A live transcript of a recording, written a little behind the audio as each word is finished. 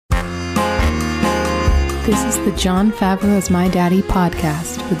This is the Jon Favreau is My Daddy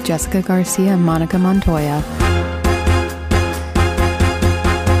podcast with Jessica Garcia and Monica Montoya.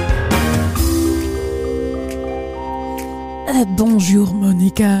 Bonjour,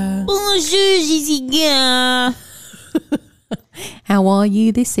 Monica. Bonjour, Jessica. How are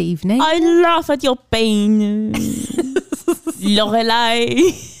you this evening? I laugh at your pain. Lorelai.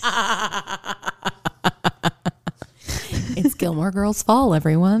 It's Gilmore Girls Fall,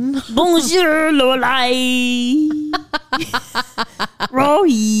 everyone. Bonjour, Lorelai.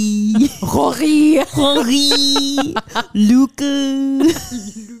 Rory. Luca.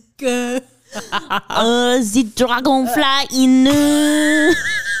 The dragonfly in.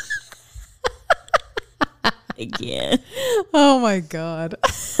 Again. Oh my God.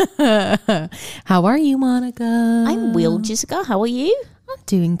 How are you, Monica? I'm well, Jessica. How are you? I'm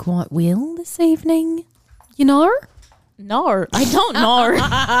doing quite well this evening. You know? No, I don't know.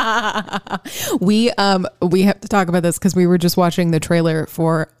 We have to talk about this because we were just watching the trailer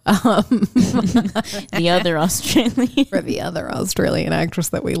for The other Australian. for the other Australian actress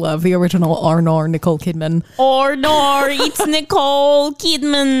that we love, the original Arnor, Nicole Kidman. Or no, it's Nicole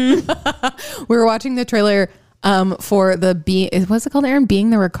Kidman. We were watching the trailer for what's it called, Aaron?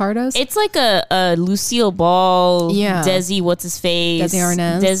 Being the Ricardos? It's like a Lucille Ball, Yeah. Desi, what's his face?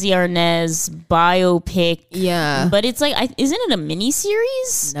 Desi Arnaz biopic. Yeah. But it's like, isn't it a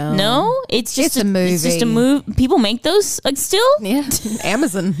miniseries? No. It's just It's a movie. It's just a movie. People make those still? Yeah,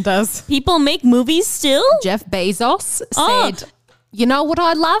 Amazon does. People make movies still? Jeff Bezos Oh. said, you know what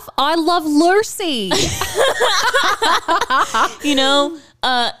I love? I love Lucy. You know,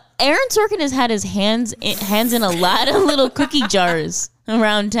 Aaron Sorkin has had his hands in a lot of little cookie jars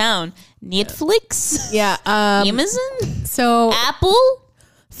around town. Netflix, Yeah. Amazon, So Apple,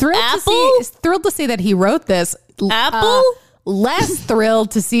 thrilled to see that he wrote this. Apple. Less thrilled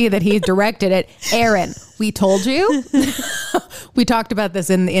to see that he directed it. Aaron, we told you. We talked about this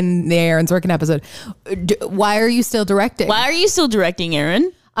in the Aaron Sorkin episode. Why are you still directing? Why are you still directing,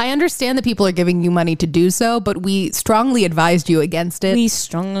 Aaron? I understand that people are giving you money to do so, but we strongly advised you against it. We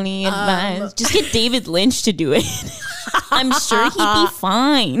strongly advise. Just get David Lynch to do it. I'm sure he'd be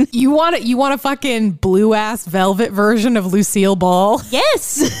fine. You want a fucking blue ass velvet version of Lucille Ball?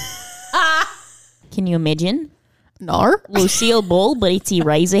 Yes. Can you imagine? Nar? Lucille Ball, but it's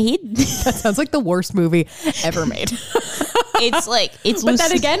Eraserhead. That sounds like the worst movie ever made. But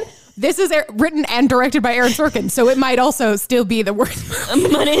then again, this is written and directed by Aaron Sorkin, so it might also still be the worst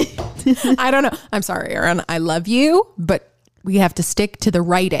movie. I don't know. I'm sorry, Aaron. I love you, but we have to stick to the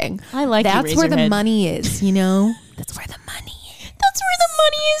writing. I like That's where the Eraserhead. money is, you know? That's where the money is. That's where the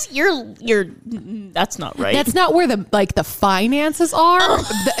money is. You're. That's not right. That's not where the finances are.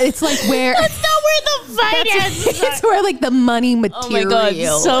 It's like where That's not where the finances are. it's where like the money material. Oh my god! is.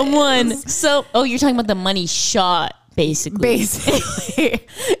 You're talking about the money shot, Basically.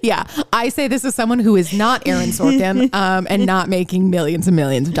 Yeah. I say this is someone who is not Aaron Sorkin and not making millions and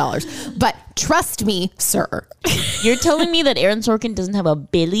millions of dollars. But trust me, sir. You're telling me that Aaron Sorkin doesn't have a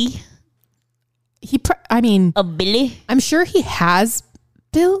Billy? A Billy? I'm sure he has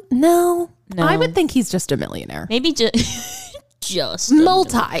Bill. No. I would think he's just a millionaire. Maybe just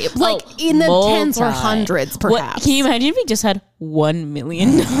Multi. In the tens or hundreds, perhaps. Can you imagine if he just had $1 million?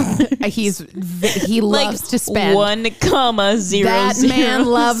 He loves to spend. 1,000. That man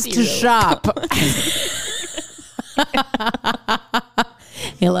loves to shop.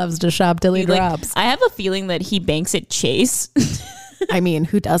 He loves to shop till he drops. I have a feeling that he banks at Chase. I mean,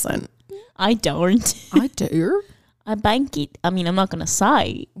 who doesn't? I don't. I do. I bank it. I mean, I'm not going to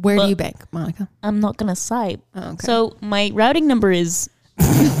say. Where do you bank, Monica? I'm not going to say. Oh, okay. So my routing number is...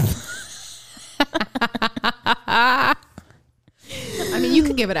 I mean, you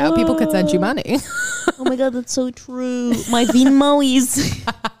could give it out. People could send you money. Oh my God, that's so true. My Venmo is...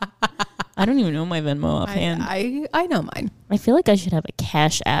 I don't even know my Venmo offhand. I know mine. I feel like I should have a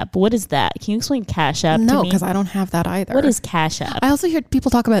Cash App. What is that? Can you explain Cash App to No, me? because I don't have that either. What is Cash App? I also hear people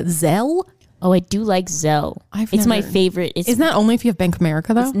talk about Zelle. Oh, I do like Zelle. It's my favorite. Isn't that only if you have Bank of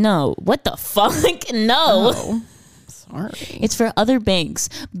America, though? No. What the fuck? No. Oh, sorry. It's for other banks.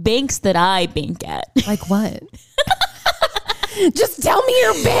 Banks that I bank at. Like what? Just tell me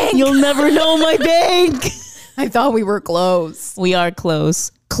your bank. You'll never know my bank. I thought we were close. We are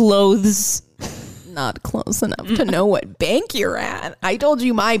close. Clothes. Not close enough to know what bank you're at. I told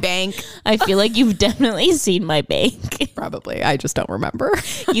you my bank. I feel like you've definitely seen my bank. Probably. I just don't remember.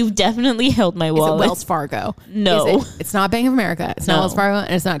 You've definitely held my wallet. Is it Wells Fargo? No. Is it? It's not Bank of America. It's not Wells Fargo,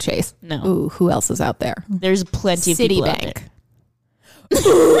 and it's not Chase. No. Ooh, who else is out there? There's plenty of people out there.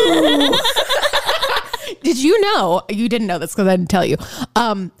 Citibank. Did you know? You didn't know this because I didn't tell you.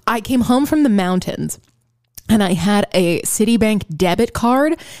 I came home from the mountains And I had a Citibank debit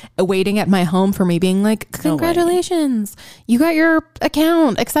card waiting at my home for me, being like, congratulations, you got your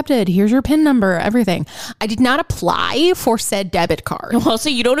account accepted. Here's your PIN number, everything. I did not apply for said debit card. Also,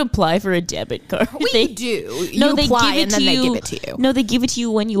 you don't apply for a debit card. They do. You apply and then they give it to you. No, they give it to you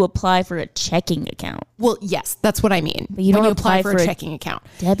when you apply for a checking account. Well, yes, that's what I mean. But you don't apply for a checking account.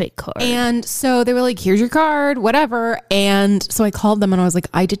 Debit card. And so they were like, here's your card, whatever. And so I called them and I was like,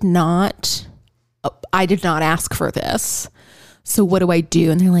 I did not ask for this. So what do I do?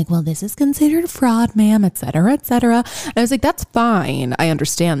 And they're like, well, this is considered fraud, ma'am, et cetera, et cetera. And I was like, that's fine. I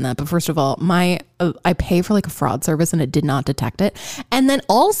understand that. But first of all, I pay for like a fraud service and it did not detect it. And then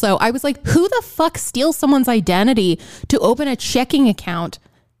also I was like, who the fuck steals someone's identity to open a checking account?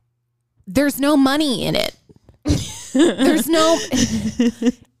 There's no money in it.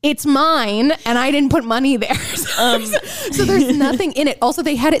 It's mine and I didn't put money there. So there's nothing in it. Also,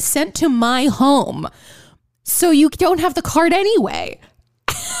 they had it sent to my home. So you don't have the card anyway.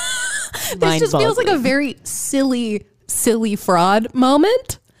 This just feels like a very silly fraud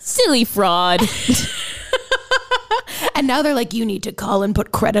moment. Silly fraud. And now they're like, you need to call and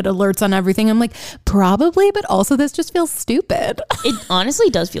put credit alerts on everything. I'm like, probably, but also this just feels stupid. It honestly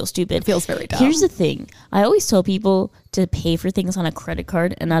does feel stupid. It feels very dumb. Here's the thing. I always tell people to pay for things on a credit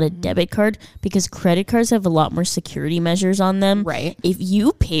card and not a debit card because credit cards have a lot more security measures on them. Right. If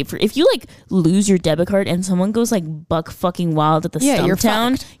you like lose your debit card and someone goes like buck fucking wild at the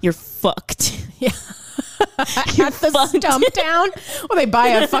Stumptown, you're fucked. Yeah. At the Stumptown, well, they buy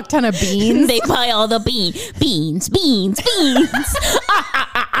a fuck ton of beans. They buy all the beans.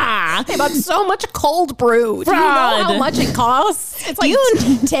 They bought so much cold brew. Fraud. Do you know how much it costs? It's like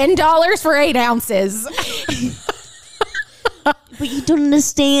 $10 for 8 ounces. But you don't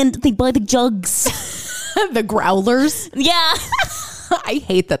understand. They buy the jugs. The growlers. Yeah. I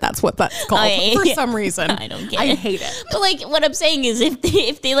hate that's what that's called for some reason. I don't get it. I hate it. But like what I'm saying is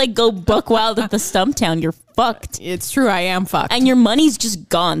if they like go buck wild at the Stumptown, you're fucked. It's true. I am fucked. And your money's just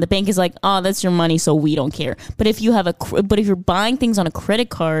gone. The bank is like, oh, that's your money, so we don't care. But if you have if you're buying things on a credit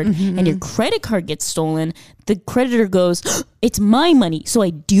card and your credit card gets stolen, the creditor goes, it's my money, so I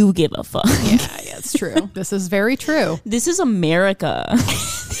do give a fuck. Yeah, it's true. This is very true. This is America.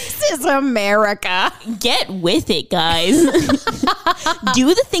 This is America. Get with it, guys.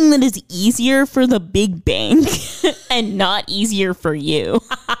 Do the thing that is easier for the big bank and not easier for you.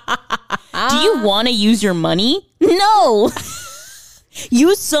 Do you want to use your money? No.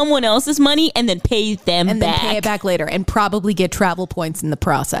 Use someone else's money and then pay them back. And then pay it back later and probably get travel points in the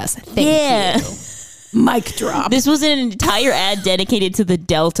process. Thank you. Mic drop. This was an entire ad dedicated to the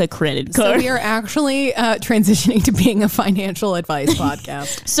Delta credit card. So we are actually transitioning to being a financial advice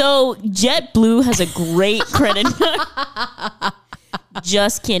podcast. So JetBlue has a great credit card.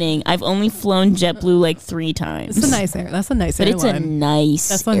 Just kidding. I've only flown JetBlue like 3 times. That's a nice airline. But it's a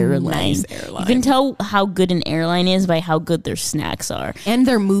nice airline. You can tell how good an airline is by how good their snacks are. And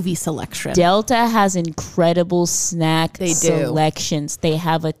their movie selection. Delta has incredible snack selections. They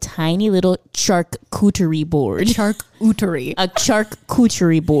have a tiny little charcuterie board. A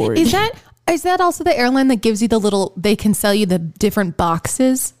charcuterie board. Is that also the airline that gives you they can sell you the different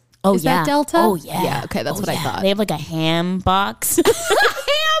boxes? Oh, is that Delta? Oh, yeah. Yeah, okay, that's what I thought. They have like a ham box. A ham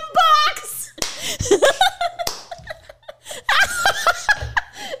box!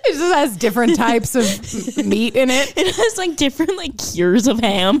 It just has different types of meat in it. It has like different like cures of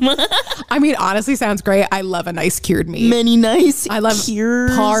ham. I mean, honestly, sounds great. I love a nice cured meat. Many nice I love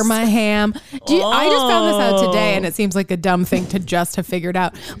cures. Parma ham. I just found this out today, and it seems like a dumb thing to just have figured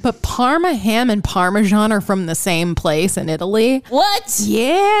out. But Parma ham and Parmesan are from the same place in Italy. What?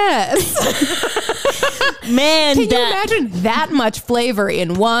 Yes. Man, can you imagine that much flavor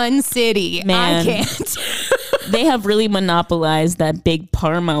in one city? Man. I can't. They have really monopolized that big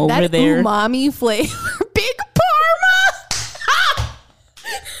Parma over that there. Umami flavor. Big Parma.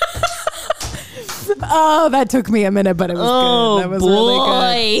 Oh, that took me a minute, but it was good. That was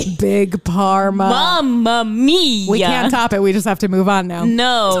really good. Big Parma. Mamma mia. We can't top it. We just have to move on now.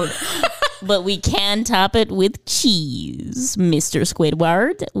 No. But we can top it with cheese. Mr.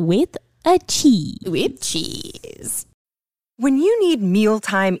 Squidward with a cheese. With cheese. When you need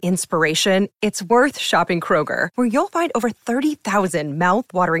mealtime inspiration, it's worth shopping Kroger, where you'll find over 30,000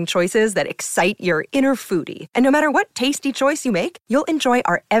 mouth-watering choices that excite your inner foodie. And no matter what tasty choice you make, you'll enjoy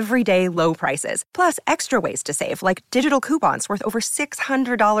our everyday low prices, plus extra ways to save, like digital coupons worth over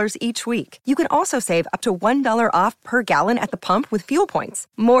 $600 each week. You can also save up to $1 off per gallon at the pump with fuel points.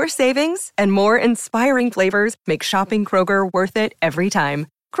 More savings and more inspiring flavors make shopping Kroger worth it every time.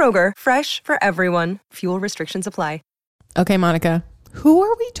 Kroger, fresh for everyone. Fuel restrictions apply. Okay, Monica, Who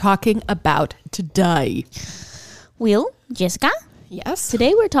are we talking about today? Will, Jessica, Yes.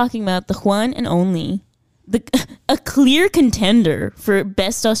 today we're talking about the one and only, a clear contender for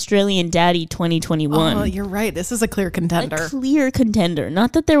Best Australian Daddy 2021. Oh, you're right. This is a clear contender. A clear contender.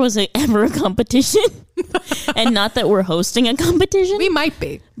 Not that there was ever a competition and not that we're hosting a competition, We might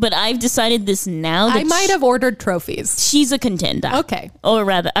be. but I've decided this now that I might have ordered trophies. she's a contender. Okay. Or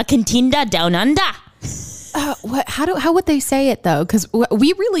rather, a contender down under. How would they say it though? Because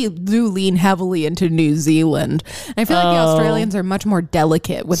we really do lean heavily into New Zealand. I feel like the Australians are much more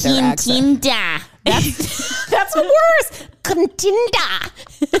delicate with their accent. Contender. That's worse. Contender.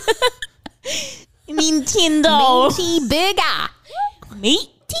 Nintendo. Meaty bigger.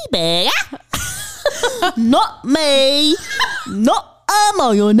 Meaty burger. Not me. Not a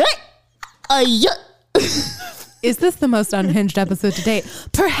mayonnaise. Is this the most unhinged episode to date?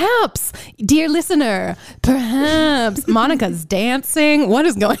 Perhaps, dear listener, perhaps. Monica's dancing. What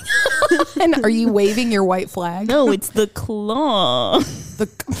is going on? Are you waving your white flag? No, it's the claw.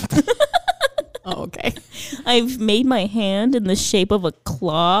 Oh, okay. I've made my hand in the shape of a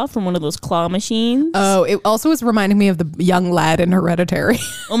claw from one of those claw machines. Oh, it also was reminding me of the young lad in Hereditary.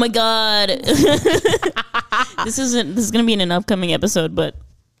 Oh my God. This is going to be in an upcoming episode, but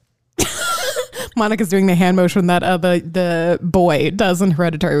Monica's doing the hand motion that the boy does in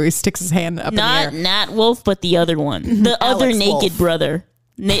Hereditary where he sticks his hand up in the not air. Nat Wolf, but the other one. The other Alex naked Wolf. brother.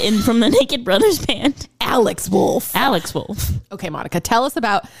 From the Naked Brothers band. Alex Wolf. Alex Wolf. Okay, Monica, tell us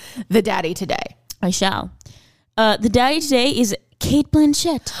about the daddy today. I shall. The daddy today is Cate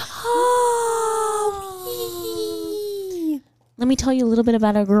Blanchett. Oh, Let me tell you a little bit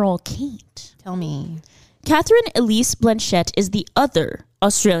about our girl, Kate. tell me. Catherine Elise Blanchett is the other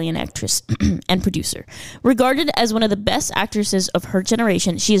Australian actress and producer. Regarded as one of the best actresses of her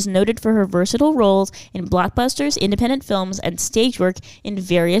generation, she is noted for her versatile roles in blockbusters, independent films, and stage work in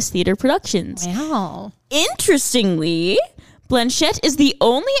various theater productions. Wow. Interestingly, Blanchett is the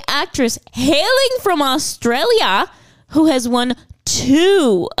only actress hailing from Australia who has won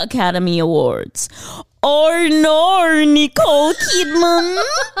 2 Academy Awards. Or nor Nicole Kidman.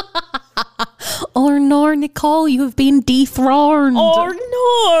 Or nor, Nicole, you have been dethroned. Or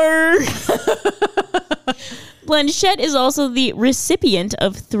nor. Blanchett is also the recipient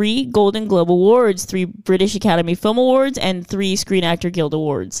of 3 Golden Globe Awards, 3 British Academy Film Awards, and 3 Screen Actor Guild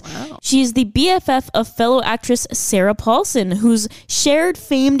Awards. Wow. She is the BFF of fellow actress Sarah Paulson, whose shared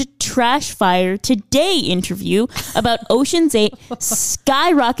famed Trash Fire Today interview about Ocean's 8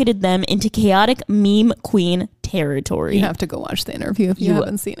 skyrocketed them into chaotic meme queen territory. You have to go watch the interview if you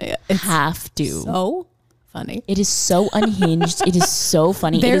haven't seen it yet. It's have to. so funny. It is so unhinged. It is so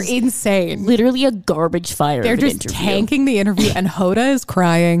funny. They're it is insane. literally a garbage fire. They're of an just interview. tanking the interview, and Hoda is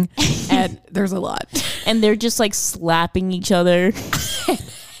crying, and there's a lot. And they're just like slapping each other,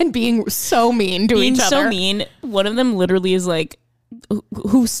 And being so mean to being each other. so mean. One of them literally is like,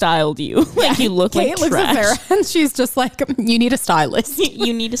 "Who styled you? Like you look Kate like looks at trash. Sarah, and she's just like, you need a stylist.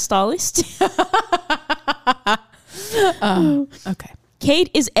 You need a stylist." Okay.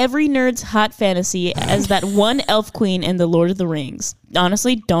 Kate is every nerd's hot fantasy as that one elf queen in The Lord of the Rings.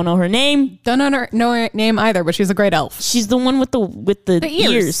 Honestly, don't know her name. Don't know her name either, but she's a great elf. She's the one with the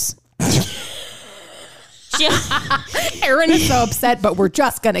ears. She- Erin is so upset, but we're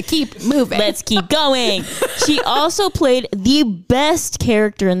just going to keep moving. Let's keep going. She also played the best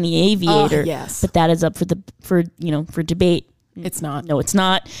character in The Aviator. Oh, yes. But that is up for debate. It's not. No, it's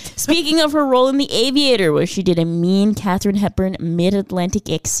not. Speaking of her role in The Aviator, where she did a mean Katharine Hepburn mid-Atlantic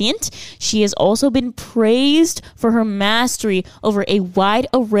accent, she has also been praised for her mastery over a wide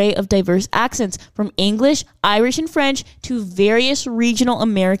array of diverse accents, from English, Irish, and French to various regional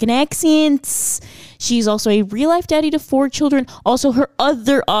American accents. She's also a real-life daddy to 4 children. Also, her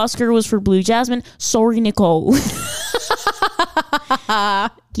other Oscar was for Blue Jasmine. Sorry, Nicole.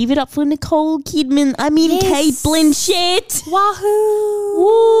 Give it up for Nicole Kidman. I mean, Yes. Cate Blanchett. Wahoo!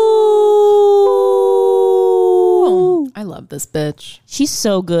 Woo! I love this bitch. She's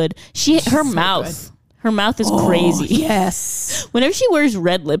so good. Her mouth. Her mouth is crazy. Yes. Whenever she wears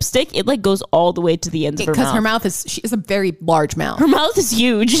red lipstick, it like goes all the way to the ends of her Because mouth. her mouth is, she is a very large mouth. Her mouth is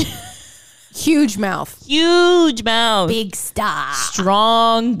huge. Huge mouth. Huge mouth. Big star.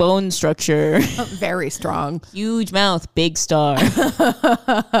 Strong bone structure. Very strong. Huge mouth. Big star.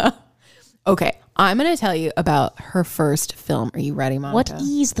 Okay, I'm going to tell you about her first film. Are you ready, Monica? What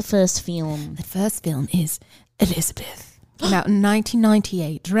is the first film? The first film is Elizabeth. Came out in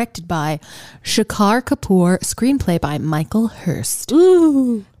 1998, directed by Shekhar Kapoor, screenplay by Michael Hurst.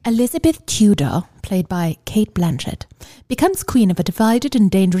 Ooh. Elizabeth Tudor, played by Cate Blanchett, becomes queen of a divided and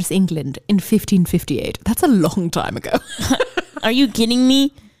dangerous England in 1558. That's a long time ago. Are you kidding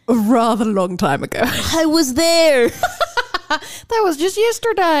me? A rather long time ago. I was there. That was just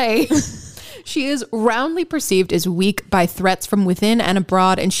yesterday. She is roundly perceived as weak by threats from within and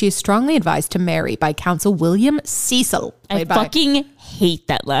abroad, and she is strongly advised to marry by Counsel William Cecil, I fucking hate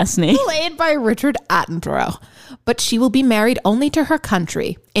that last name. played by Richard Attenborough. But she will be married only to her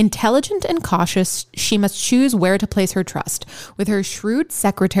country. Intelligent and cautious, she must choose where to place her trust. With her shrewd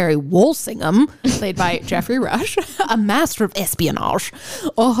secretary Walsingham, played by Geoffrey Rush, a master of espionage,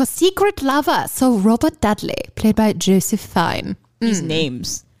 or her secret lover, Sir Robert Dudley, played by Joseph Fine. These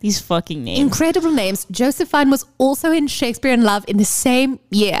names. These fucking names. Incredible names. Joseph Fine was also in Shakespeare in Love in the same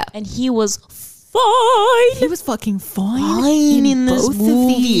year. And he was fine. He was fucking fine in this both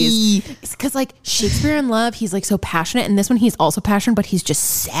movie. of these. Because like Shakespeare in Love, he's like so passionate, and this one he's also passionate, but he's just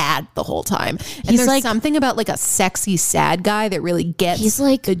sad the whole time. And He's there's like- something about like a sexy sad guy that really gets He's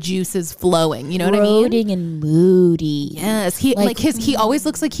like the juices flowing. You know what I mean? brooding and moody. Yes, he he always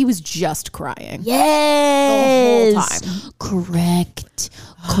looks like he was just crying. Yes. The whole Correct.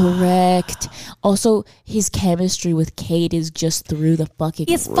 Also, his chemistry with Kate is just through the fucking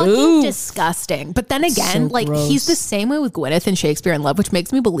It's roof. fucking disgusting. But then again, So like gross. he's the same way with Gwyneth in Shakespeare in Love, which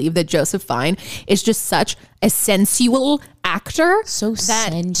makes me believe that Joseph Fine is just such a sensual actor So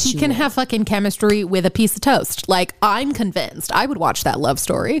that he sensual. can have fucking chemistry with a piece of toast. Like, I'm convinced. I would watch that love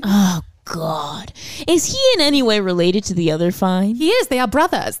story. Oh God, is he in any way related to the other Fine? He is. They are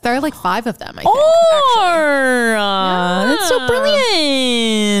brothers. There are like 5 of them, I think. actually. That's so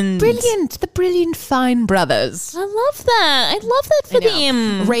brilliant. Brilliant. The brilliant Fine brothers. I love that. I love that for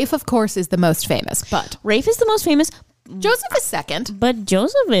them. Rafe, of course, is the most famous, but Rafe is the most famous, Joseph is second. but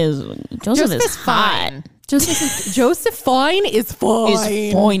Joseph is hot. fine. Joseph Fine is fine.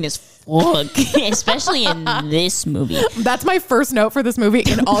 Is fine as fuck, especially in this movie. That's my first note for this movie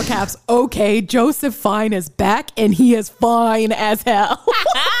in all caps. Okay, Joseph Fine is back and he is fine as hell.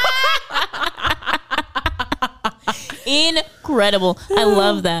 Incredible. I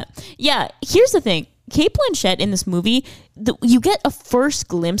love that. Yeah, here's the thing. Cate Blanchett in this movie, you get a first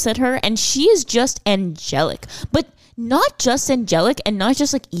glimpse at her and she is just angelic. But not just angelic and not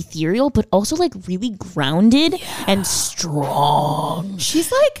just like ethereal, but also like really grounded and strong.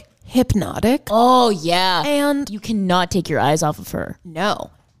 She's like hypnotic. Oh, yeah. And You cannot take your eyes off of her.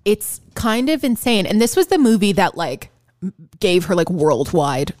 no, it's kind of insane. And this was the movie that like gave her like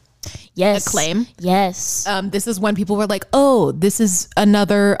worldwide Yes. acclaim. Yes. This is when people were like, oh, this is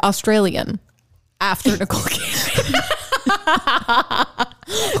another Australian after Nicole Kidman.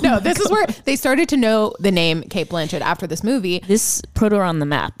 No, this is where they started to know the name Cate Blanchett after this movie. This put her on the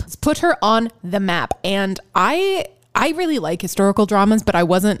map. Put her on the map. And I really like historical dramas, but I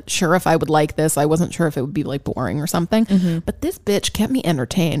wasn't sure if I would like this. I wasn't sure if it would be like boring or something. But this bitch kept me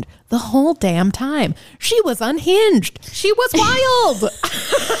entertained the whole damn time. She was unhinged. She was wild.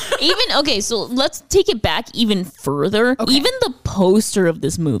 So let's take it back even further. Okay. Even the poster of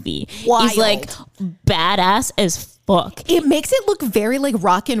this movie Wild. is like badass as fuck. It makes it look very like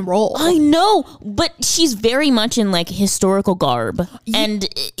rock and roll. I know, but she's very much in like historical garb. And,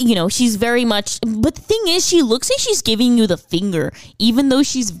 she's very much, but the thing is, she looks like she's giving you the finger, even though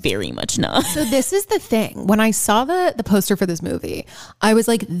she's very much not. So this is the thing. When I saw the poster for this movie, I was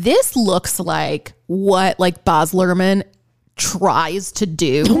like, this looks like what like Baz Luhrmann tries to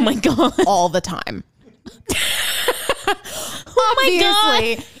do Oh my God. all the time. Oh my God.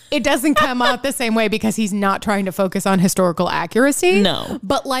 Obviously, it doesn't come out the same way because he's not trying to focus on historical accuracy. No.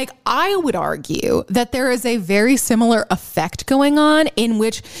 But like, I would argue that there is a very similar effect going on in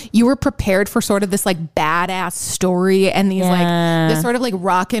which you were prepared for sort of this like badass story and these like this sort of like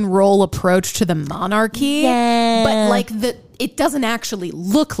rock and roll approach to the monarchy. Yeah. But like it doesn't actually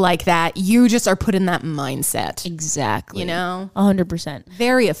look like that. You just are put in that mindset. Exactly. You know? 100%.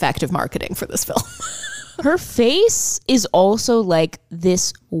 Very effective marketing for this film. Her face is also like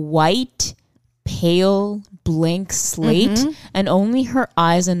this white, pale, blank slate, and only her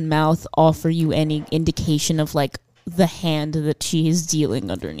eyes and mouth offer you any indication of like the hand that she is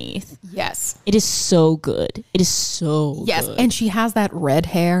dealing underneath. Yes. It is so good. It is so Yes. good. And she has that red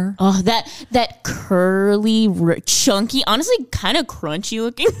hair. Oh, that curly, chunky, honestly, kind of crunchy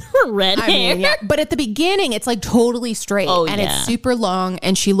looking red hair. Yeah. But at the beginning, it's like totally straight, Oh, and yeah. it's super long,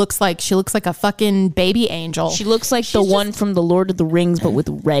 and she looks like a fucking baby angel. She looks like the one from the Lord of the Rings, but with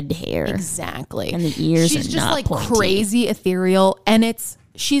red hair. Exactly. And the ears She's are just not like pointy. crazy ethereal, and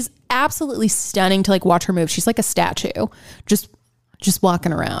she's absolutely stunning to like watch her move. She's like a statue, just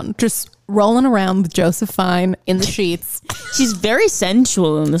walking around, just rolling around with Joseph Fine in the sheets. She's very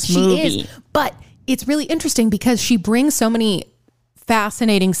sensual in this movie. She is, but it's really interesting because she brings so many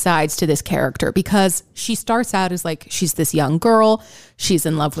fascinating sides to this character, because she starts out as like, she's this young girl, she's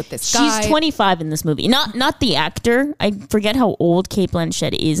in love with this guy. She's 25 in this movie. Not the actor. I forget how old Kate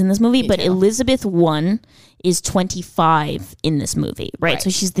Blanchett is in this movie, but Elizabeth I is 25 in this movie, right? So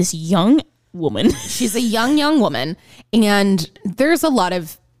she's this young woman. She's a young woman, and there's a lot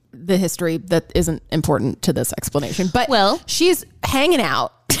of the history that isn't important to this explanation, but she's hanging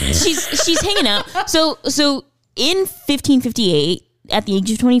out. she's hanging out. So in 1558, at the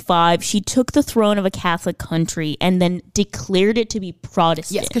age of 25, she took the throne of a Catholic country and then declared it to be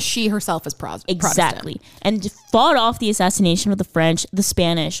Protestant. Yes, because she herself is Protestant. Exactly. And fought off the assassination of the French, the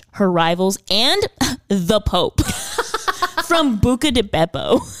Spanish, her rivals, and the Pope from Buca de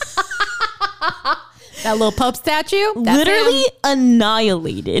Beppo. That little Pope statue? Literally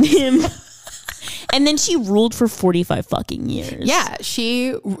annihilated him. And then she ruled for 45 fucking years. Yeah, her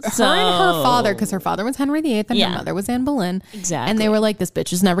and her father, because her father was Henry VIII and her mother was Anne Boleyn. Exactly. And they were like, this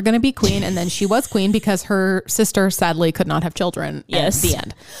bitch is never going to be queen. And then she was queen because her sister sadly could not have children at the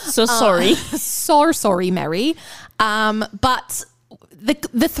end. So sorry. So sorry, Mary. But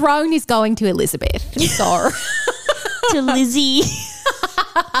the throne is going to Elizabeth. So. To Lizzie.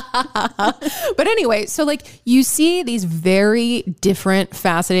 But anyway, so like you see these very different,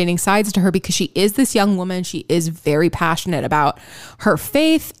 fascinating sides to her, because she is this young woman. She is very passionate about her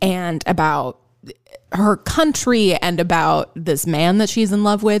faith and about her country and about this man that she's in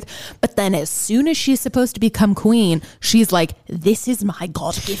love with. But then as soon as she's supposed to become queen, she's like, this is my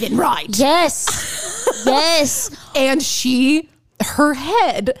God-given right. Yes. Yes. And her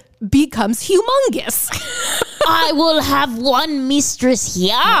head becomes humongous. I will have one mistress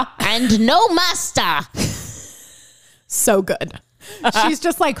here and no master. So good. She's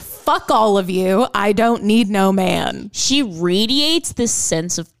just like, fuck all of you. I don't need no man. She radiates this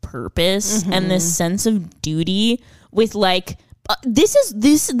sense of purpose and this sense of duty with like, this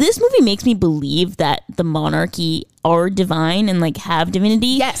movie makes me believe that the monarchy are divine and like have divinity.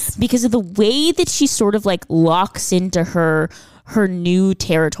 Yes. Because of the way that she sort of like locks into her new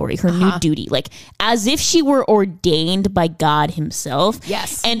territory, her new duty, like as if she were ordained by God himself.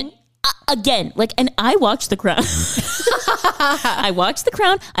 Yes. And again, like, and I watched The Crown. I watched The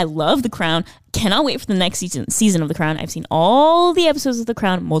Crown. I love The Crown. Cannot wait for the next season of The Crown. I've seen all the episodes of The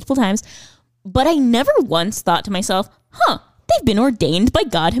Crown multiple times, but I never once thought to myself, they've been ordained by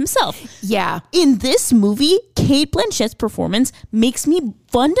God himself. Yeah. In this movie, Kate Blanchett's performance makes me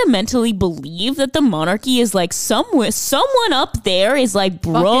fundamentally believe that the monarchy is like someone up there is like,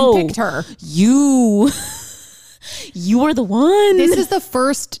 bro, fucking picked her. You are the one. This is the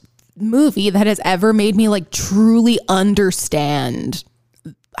first movie that has ever made me like truly understand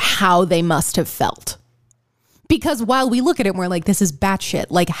how they must have felt. Because while we look at it and we're like, this is batshit,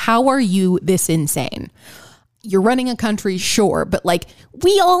 like, how are you this insane? You're running a country, sure, but like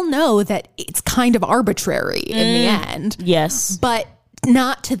we all know that it's kind of arbitrary in the end. Yes. But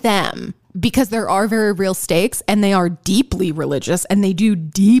not to them, because there are very real stakes and they are deeply religious and they do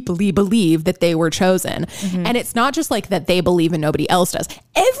deeply believe that they were chosen. And it's not just like that they believe and nobody else does.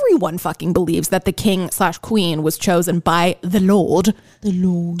 Everyone fucking believes that the king/queen was chosen by the Lord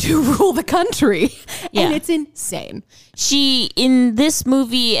to rule the country. Yeah. And it's insane. She, in this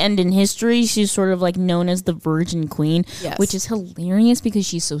movie and in history, she's sort of like known as the Virgin Queen, which is hilarious because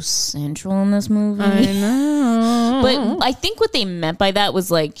she's so central in this movie. I know. But I think what they meant by that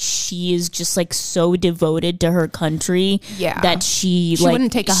was like she is just like so devoted to her country that she like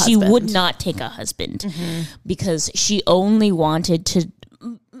wouldn't take a she husband. would not take a husband because she only wanted to.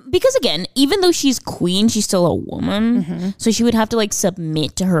 Because again, even though she's queen, she's still a woman. So she would have to like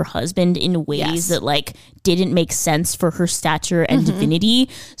submit to her husband in ways that like didn't make sense for her stature and divinity.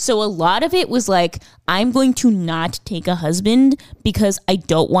 So a lot of it was like, I'm going to not take a husband because I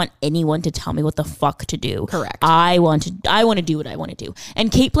don't want anyone to tell me what the fuck to do. Correct. I want to do what I want to do.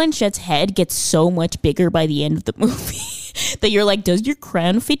 And Kate Blanchett's head gets so much bigger by the end of the movie that you're like, does your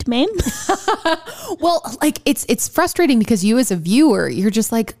crown fit, ma'am? Well, like it's frustrating because you as a viewer, you're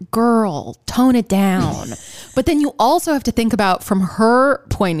just like, girl, tone it down. But then you also have to think about from her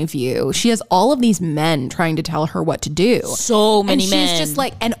point of view, she has all of these men trying to tell her what to do. So many men. She's just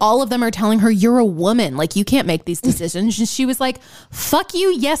like, and all of them are telling her, you're a woman. Like, you can't make these decisions. And she was like, fuck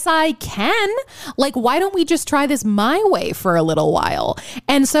you. Yes, I can. Like, why don't we just try this my way for a little while?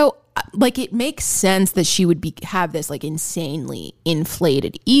 And so like, it makes sense that she would have this like insanely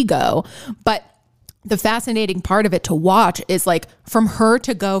inflated ego. But the fascinating part of it to watch is like from her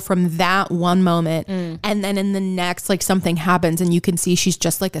to go from that one moment and then in the next, like something happens and you can see she's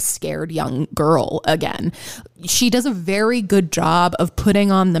just like a scared young girl again. She does a very good job of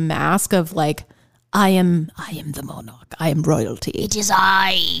putting on the mask of like, I am the monarch. I am royalty. It is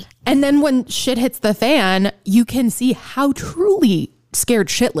I. And then when shit hits the fan, you can see how truly scared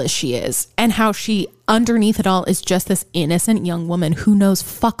shitless she is and how she, underneath it all, is just this innocent young woman who knows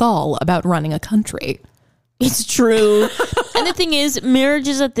fuck all about running a country. It's true. And the thing is,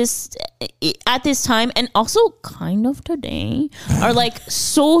 marriages at this time, and also kind of today, are like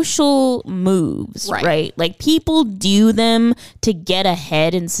social moves, right? Like people do them to get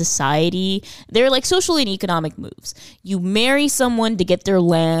ahead in society. They're like social and economic moves. You marry someone to get their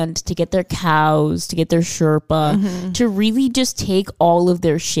land, to get their cows, to get their Sherpa, to really just take all of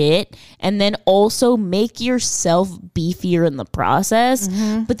their shit and then also make yourself beefier in the process.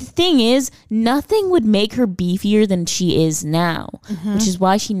 But the thing is, nothing would make her beefier than she is now, which is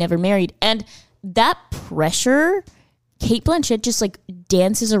why she never married. And that pressure, Cate Blanchett just like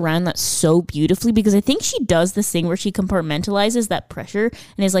dances around that so beautifully, because I think she does this thing where she compartmentalizes that pressure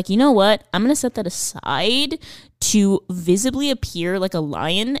and is like, you know what, I'm gonna set that aside to visibly appear like a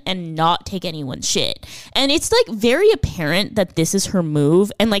lion and not take anyone's shit. And it's like very apparent that this is her move,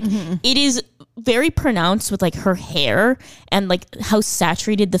 and like it is very pronounced with like her hair and like how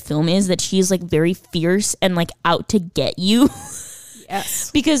saturated the film is, that she is like very fierce and like out to get you.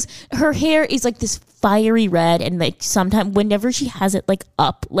 Yes. Because her hair is like this fiery red, and like sometimes whenever she has it like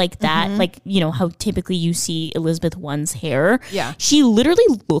up like that, like, you know, how typically you see Elizabeth I's hair. Yeah. She literally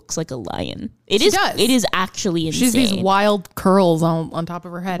looks like a lion. It is actually insane. She's these wild curls on top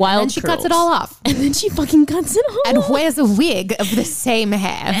of her head. Wild and then she curls. cuts it all off. And then she fucking cuts it off. And wears a wig of the same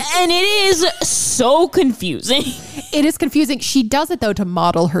hair. And it is so confusing. It is confusing. She does it, though, to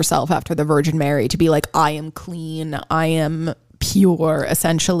model herself after the Virgin Mary, to be like, I am clean, I am pure,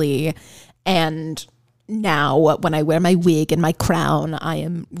 essentially. And now when I wear my wig and my crown, I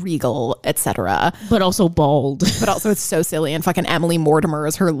am regal, etc. But also bald. But also it's so silly. And fucking Emily Mortimer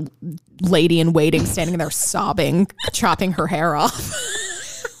is her lady in waiting, standing there sobbing, chopping her hair off.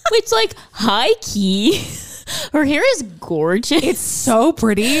 Which, like, high key. Her hair is gorgeous. It's so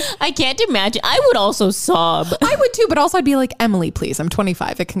pretty. I can't imagine. I would also sob. I would too, but also I'd be like, Emily, please, I'm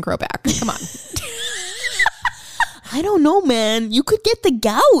 25. It can grow back. Come on. I don't know, man. You could get the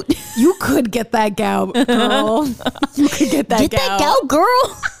gout. You could get that gout, girl. You could get that Get that gout,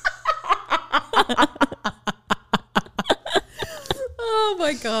 girl. Oh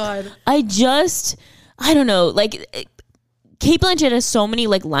my God. I don't know. Like, Cate Blanchett has so many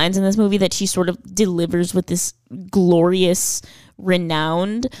like lines in this movie that she sort of delivers with this glorious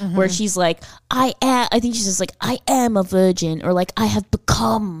renowned, where she's like, I think she's just like, I am a virgin, or like, I have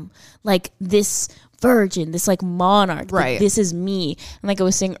become like this virgin, this like monarch, right? Like, this is me. And like I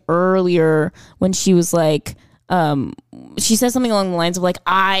was saying earlier, when she was like, she says something along the lines of like,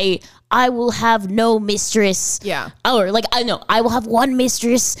 I will have no mistress, or like, I will have one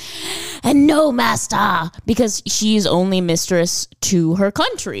mistress and no master, because she's only mistress to her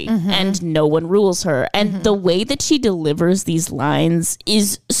country and no one rules her. And the way that she delivers these lines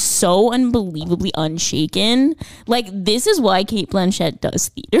is so unbelievably unshaken. Like, this is why Cate Blanchett does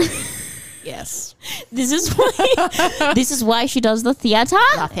theater. Yes. This is why she does the theater.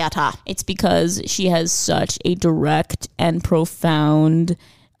 La theater. It's because she has such a direct and profound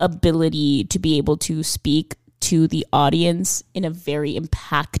ability to be able to speak to the audience in a very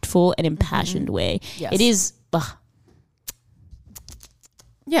impactful and impassioned way. Yes. It is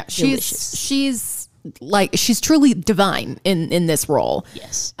yeah, delicious. she's truly divine in this role.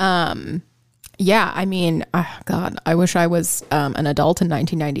 Yes. Yeah, I mean, God, I wish I was an adult in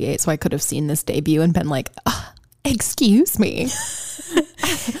 1998 so I could have seen this debut and been like, excuse me.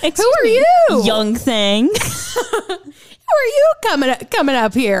 Who are you? Young thing. Who are you coming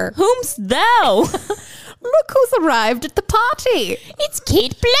up here? Whom's thou? Look who's arrived at the party. It's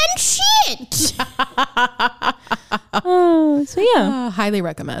Cate Blanchett. So yeah. Highly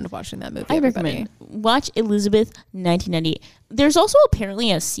recommend watching that movie. I everybody. recommend. Watch Elizabeth 1998. There's also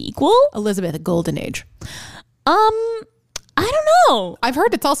apparently a sequel. Elizabeth, a golden age. I don't know. I've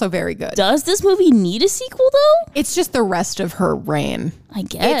heard it's also very good. Does this movie need a sequel though? It's just the rest of her reign. I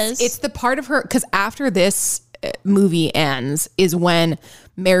guess. It's the part of her, because after this movie ends is when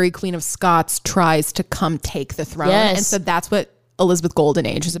Mary Queen of Scots tries to come take the throne. Yes. And so that's what Elizabeth Golden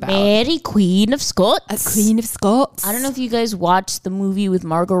Age is about. Mary Queen of Scots. A Queen of Scots. I don't know if you guys watched the movie with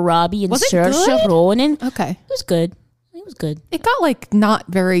Margot Robbie and Was it Saoirse good? Ronan. Okay. It was good. It was good. It got like not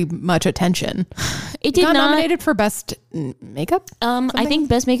very much attention. It did got not. nominated for best makeup. I think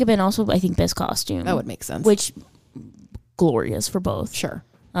best makeup and also I think best costume. That would make sense. Which glorious for both. Sure.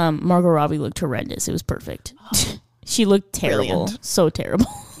 Margot Robbie looked horrendous. It was perfect. She looked terrible. Brilliant. So terrible.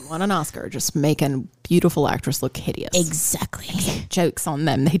 won an Oscar just making beautiful actress look hideous. Exactly. Jokes on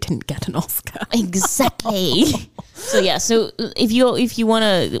them. They didn't get an Oscar. Exactly. So yeah, so if you want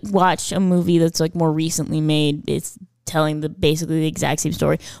to watch a movie that's like more recently made, it's telling basically the exact same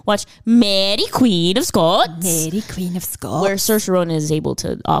story. Watch Mary Queen of Scots. Mary Queen of Scots. Where Saoirse Ronan is able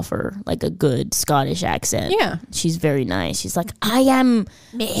to offer like a good Scottish accent. Yeah. She's very nice. She's like, I am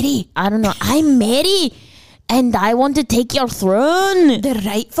Mary. I don't know. I'm Mary and I want to take your throne. The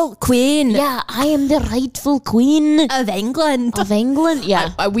rightful queen. Yeah, I am the rightful queen Of England. of England.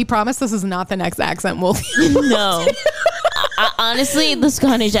 Yeah. We promise this is not the next accent we'll No. Honestly, the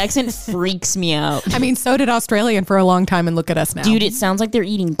Scottish accent freaks me out. I mean, so did Australian for a long time, and look at us now. Dude, it sounds like they're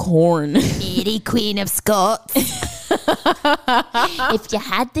eating corn. Mary Queen of Scots. If you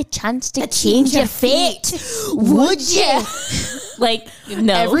had the chance to change your fate, would you? Like,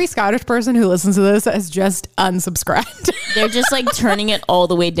 no. Every Scottish person who listens to this has just unsubscribed. They're just like turning it all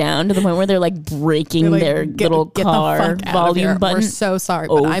the way down to the point where they're like breaking Like, their little car volume button. We're so sorry,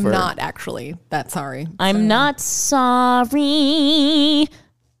 but I'm over. not actually that sorry. I'm not sorry.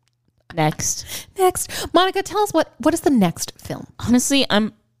 Next. Monica, tell us what is the next film? Honestly,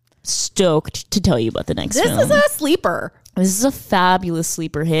 I'm stoked to tell you about the next This film. is a sleeper. This is a fabulous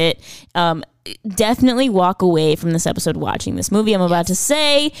sleeper hit. Definitely walk away from this episode watching this movie I'm about to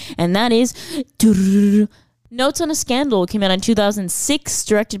say, and that is Notes on a Scandal. Came out in 2006,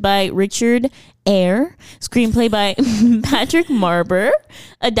 directed by Richard Eyre, screenplay by Patrick Marber,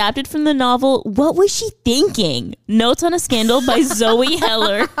 adapted from the novel What Was She Thinking? Notes on a Scandal by Zoe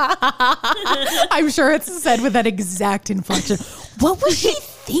Heller. I'm sure it's said with that exact inflection. What was she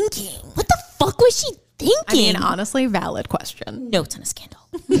thinking? What the fuck was she thinking? I mean, honestly, valid question. Notes on a Scandal.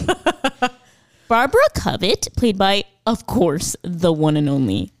 Barbara Covett, played by, of course, the one and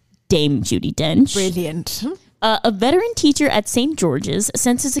only Dame Judi Dench. Brilliant. A veteran teacher at St. George's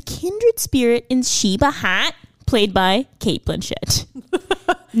senses a kindred spirit in Sheba Hatt, played by Kate Blanchett.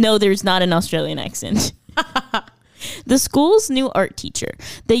 No, there's not an Australian accent. The school's new art teacher.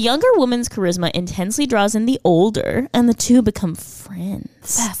 The younger woman's charisma intensely draws in the older, and the two become friends.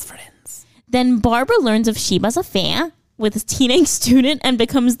 Best friends. Then Barbara learns of Sheba's affair with a teenage student and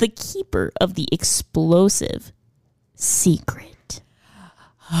becomes the keeper of the explosive secret.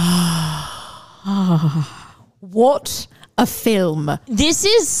 What a film. This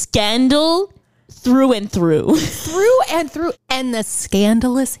is Scandal through and through. Through and through. And the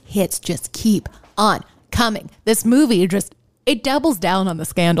scandalous hits just keep on coming. This movie just, it doubles down on the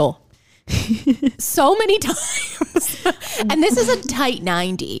scandal so many times. And this is a tight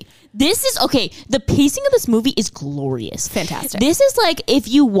 90. This is, okay, the pacing of this movie is glorious. Fantastic. This is like, if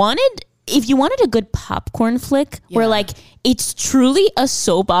you wanted a good popcorn flick where like it's truly a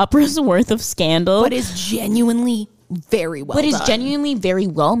soap opera's worth of scandal, But is genuinely very well but done. is genuinely very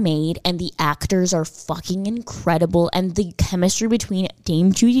well made, and the actors are fucking incredible, and the chemistry between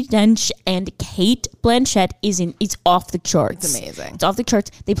Dame Judi Dench and Kate Blanchett it's off the charts. It's amazing. It's off the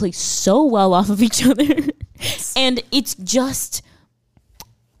charts. They play so well off of each other. And it's just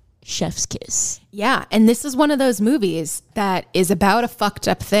chef's kiss. Yeah, and this is one of those movies that is about a fucked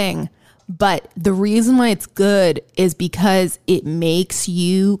up thing, but the reason why it's good is because it makes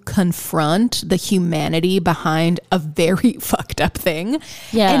you confront the humanity behind a very fucked up thing.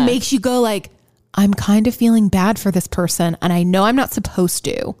 Yeah. And makes you go like, I'm kind of feeling bad for this person, and I know I'm not supposed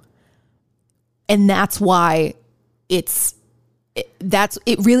to. And that's why it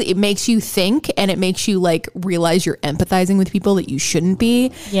makes you think, and it makes you like realize you're empathizing with people that you shouldn't be.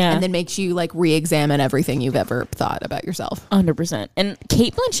 Yeah. And then makes you like re-examine everything you've ever thought about yourself. 100%. And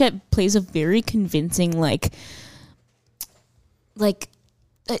Kate Blanchett plays a very convincing, like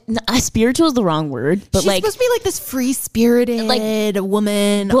spiritual is the wrong word, but She's like supposed to be like this free-spirited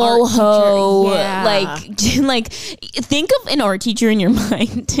woman, boho, art teacher. Yeah. like think of an art teacher in your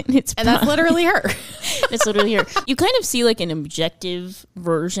mind, and that's literally her. it's literally her. You kind of see like an objective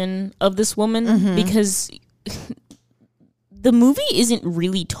version of this woman because the movie isn't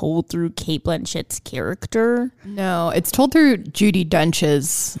really told through Kate Blanchett's character. No, it's told through Judi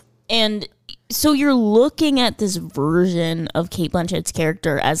Dench's. And so you're looking at this version of Kate Blanchett's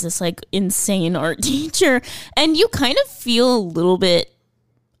character as this like insane art teacher, and you kind of feel a little bit,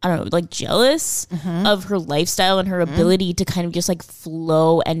 I don't know, like jealous of her lifestyle and her ability to kind of just like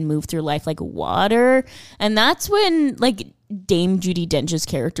flow and move through life like water. And that's when like Dame Judi Dench's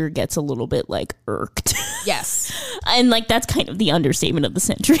character gets a little bit like irked. Yes. And like that's kind of the understatement of the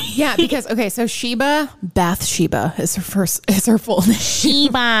century. Yeah, because so Bathsheba is her full name.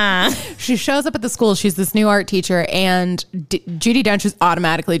 Sheba. She shows up at the school. She's this new art teacher, and Judi Dench is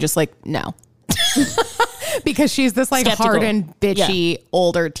automatically just like, no. because she's this like Skeptical. hardened, bitchy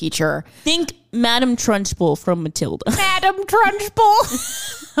older teacher. Think Madame Trunchbull from Matilda. Madam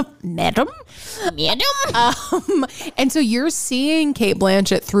Trunchbull. Madam? And so you're seeing Cate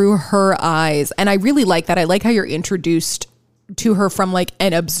Blanchett through her eyes. And I really like that. I like how you're introduced to her from like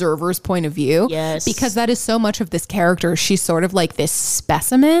an observer's point of view. Yes. Because that is so much of this character. She's sort of like this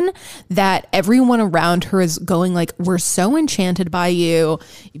specimen that everyone around her is going like, we're so enchanted by you,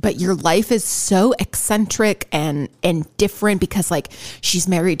 but your life is so eccentric and different because like she's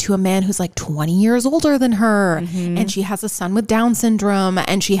married to a man who's like 20 years older than her. And she has a son with Down syndrome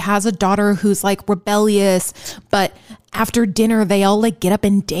and she has a daughter who's like rebellious, but after dinner, they all like get up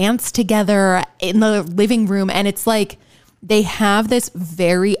and dance together in the living room. And it's like, they have this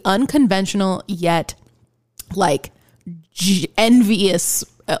very unconventional yet like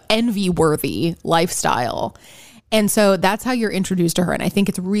envy-worthy lifestyle. And so that's how you're introduced to her. And I think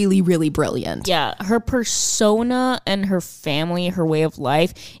it's really, really brilliant. Yeah, her persona and her family, her way of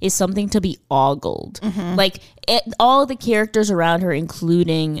life is something to be ogled. Like all the characters around her,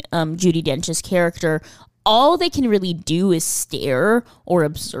 including Judi Dench's character, all they can really do is stare or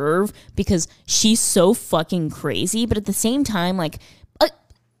observe because she's so fucking crazy. But at the same time, like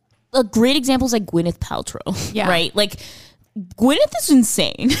a great example is like Gwyneth Paltrow, Yeah. right? Like Gwyneth is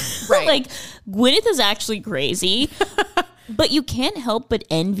insane. Right. Like Gwyneth is actually crazy. But you can't help but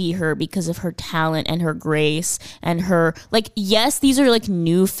envy her because of her talent and her grace and her, like, yes, these are like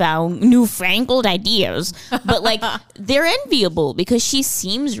newfangled ideas, but like they're enviable because she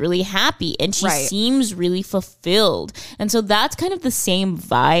seems really happy and she Right. seems really fulfilled. And so that's kind of the same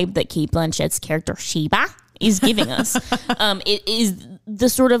vibe that Cate Blanchett's character Sheba is giving us. It is the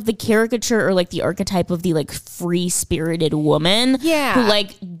sort of the caricature or like the archetype of the like free-spirited woman Yeah. who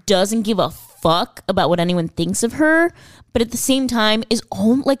like doesn't give a fuck about what anyone thinks of her, but at the same time is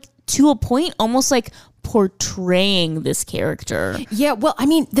like to a point almost like portraying this character. Yeah, well, I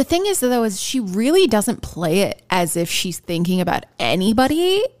mean, the thing is though, is she really doesn't play it as if she's thinking about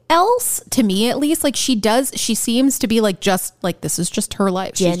anybody else, to me at least. Like she seems to be like just like this is just her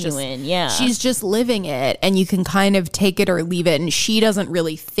life. Genuine, yeah. She's just living it and you can kind of take it or leave it. And she doesn't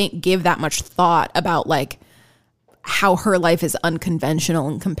really give that much thought about like how her life is unconventional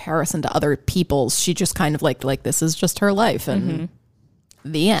in comparison to other people's. She just kind of like this is just her life and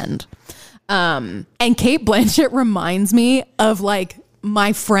the end. And Cate Blanchett reminds me of like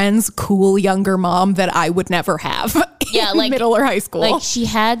my friend's cool younger mom that I would never have in like middle or high school. Like she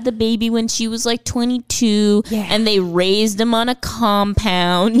had the baby when she was like 22 Yeah. and they raised him on a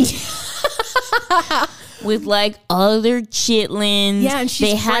compound with like other chitlins. Yeah, and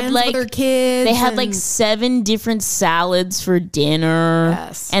she's friends with her kids. They had like and- 7 different salads for dinner.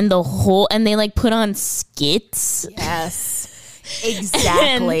 Yes. And and they like put on skits. Yes,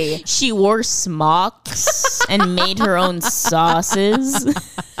 exactly. And she wore smocks and made her own sauces.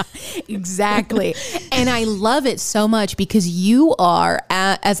 Exactly. And I love it so much because you are,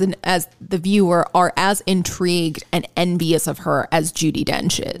 as the viewer, are as intrigued and envious of her as Judi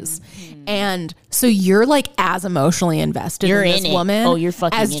Dench is. And so you're like as emotionally invested You're in this in it. woman Oh, you're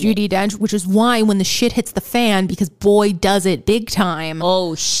fucking as in Judi Dench, which is why when the shit hits the fan, because boy does it big time,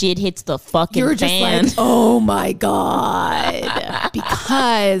 Oh, shit hits the fucking you're just fan. like, oh my God.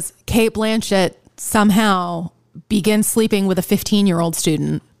 Because Cate Blanchett somehow begins sleeping with a 15-year-old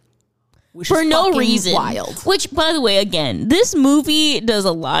student. Which For is no fucking reason. wild. Which, by the way, again, this movie does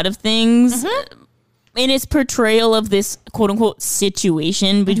a lot of things in its portrayal of this quote-unquote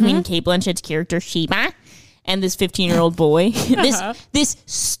situation between Cate Blanchett's character Sheba and this 15-year-old boy, this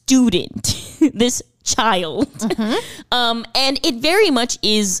student, this child, and it very much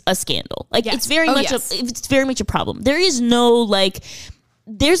is a scandal. Like Yes. it's very Oh, much yes. it's very much a problem. There is no like,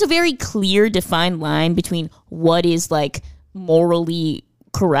 there's a very clear defined line between what is like morally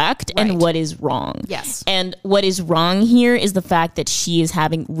correct Right. and what is wrong. Yes. And what is wrong here is the fact that she is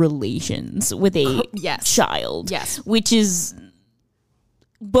having relations with a Yes. child. Yes. Which is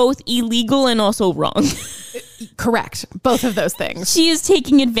both illegal and also wrong. Correct. Both of those things. She is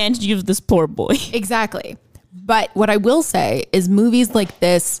taking advantage of this poor boy. Exactly. But what I will say is movies like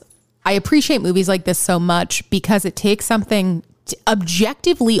this, I appreciate movies like this so much because it takes something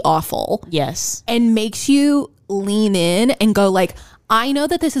objectively awful Yes. and makes you lean in and go like, I know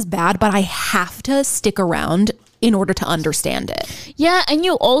that this is bad, but I have to stick around in order to understand it. Yeah, and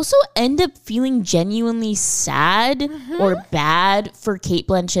you also end up feeling genuinely sad or bad for Cate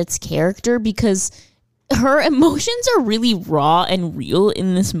Blanchett's character because her emotions are really raw and real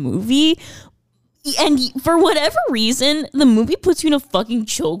in this movie. And for whatever reason, the movie puts you in a fucking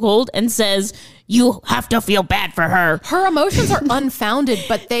chokehold and says, you have to feel bad for her. Her emotions are unfounded,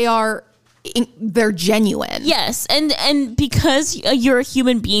 but they are they're genuine. Yes, and because you're a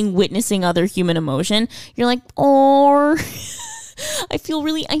human being witnessing other human emotion, you're like, oh, I feel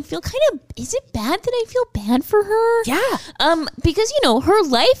kind of, is it bad that I feel bad for her? Yeah. Because, her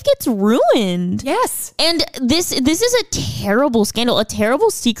life gets ruined. Yes. And this is a terrible scandal, a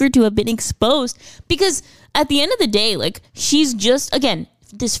terrible secret to have been exposed, because at the end of the day, like, she's just, again,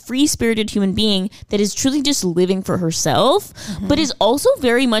 this free-spirited human being that is truly just living for herself, but is also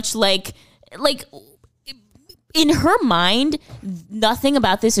very much like in her mind, nothing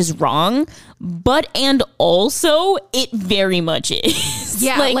about this is wrong, and also it very much is.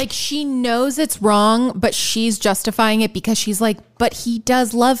 Yeah, like she knows it's wrong, but she's justifying it because she's like, but he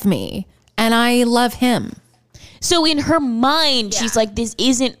does love me and I love him. So in her mind, she's like, this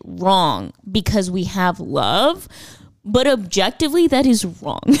isn't wrong because we have love, but objectively that is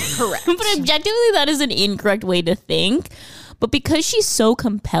wrong. Correct. But objectively that is an incorrect way to think. But because she's so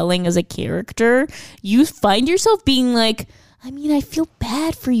compelling as a character, you find yourself being like, I mean, I feel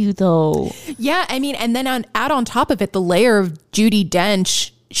bad for you though. Yeah, I mean, and then add on top of it, the layer of Judi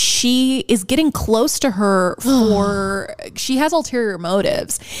Dench, she is getting close to her for, she has ulterior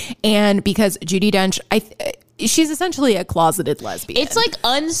motives. And because Judi Dench, she's essentially a closeted lesbian. It's like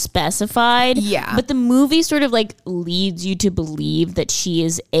unspecified. Yeah. But the movie sort of like leads you to believe that she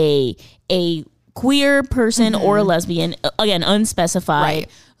is a queer person or a lesbian, again, unspecified, right,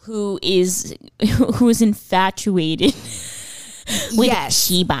 who is infatuated with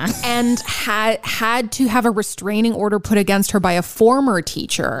Sheba and had to have a restraining order put against her by a former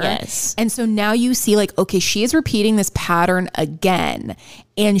teacher. Yes. And so now you see like, okay, she is repeating this pattern again,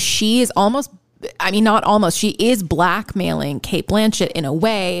 and she is she is blackmailing Cate Blanchett in a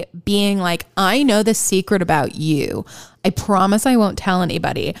way, being like, I know the secret about you. I promise I won't tell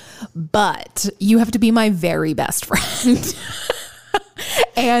anybody, but you have to be my very best friend.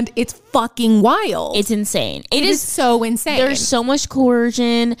 And it's fucking wild. It's insane. It is so insane. There's so much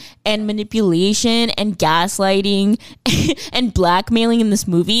coercion and manipulation and gaslighting and blackmailing in this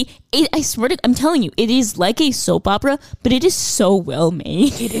movie. I swear to, I'm telling you, it is like a soap opera, but it is so well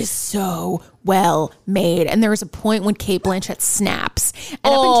made. It is so well made. And there is a point when Cate Blanchett snaps.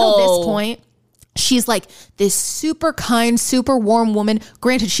 And up until this point, she's like this super kind, super warm woman.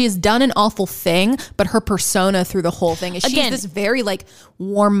 Granted, she has done an awful thing, but her persona through the whole thing is she's this very like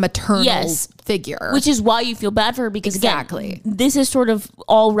warm maternal figure. Which is why you feel bad for her, because again, this is sort of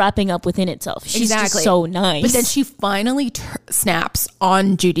all wrapping up within itself. She's just so nice. But then she finally snaps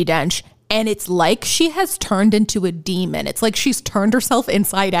on Judi Dench. And it's like she has turned into a demon. It's like she's turned herself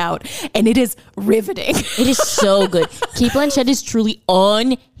inside out, and it is riveting. It is so good. Cate Blanchett is truly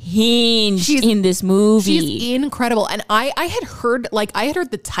unhinged in this movie. She's incredible. And I had heard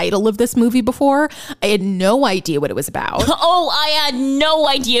the title of this movie before. I had no idea what it was about. I had no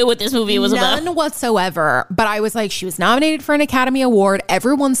idea what this movie was about. None whatsoever. But I was like, she was nominated for an Academy Award.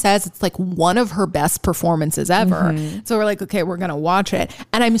 Everyone says it's like one of her best performances ever. So we're like, okay, we're going to watch it.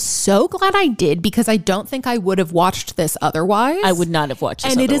 And I'm so glad I did, because I don't think I would have watched this otherwise. I would not have watched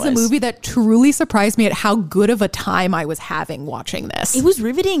this otherwise. And it is a movie that truly surprised me at how good of a time I was having watching this. It was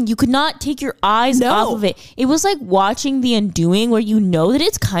riveting. You could not take your eyes off of it. It was like watching The Undoing, where you know that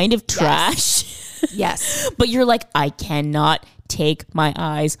it's kind of trash. Yes. But you're like, I cannot take my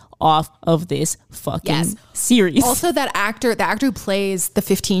eyes off of this fucking series. Also, the actor who plays the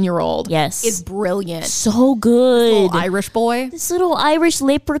 15-year-old is brilliant. So good. This little Irish boy. This little Irish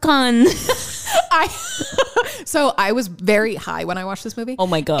leprechaun. So I was very high when I watched this movie. Oh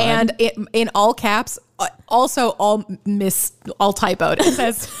my God. And in all caps, also all typoed. It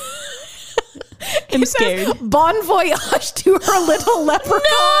says... I'm scared. Bon voyage to her little leprechaun. No!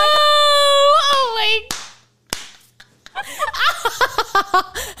 Oh my God.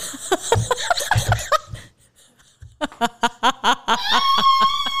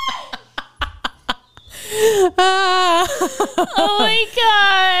 Oh my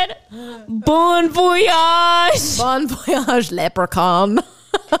God. Bon voyage. Bon voyage, leprechaun.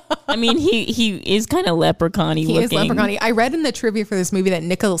 I mean, he is kind of leprechaun-y looking. He is leprechaun-y. I read in the trivia for this movie that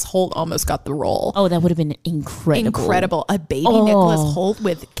Nicholas Hoult almost got the role. Oh, that would have been incredible. A baby Nicholas Hoult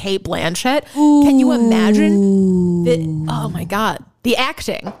with Cate Blanchett. Ooh. Can you imagine oh my God, the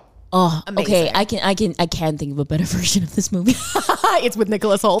acting. Oh, amazing. Okay. I can't think of a better version of this movie. It's with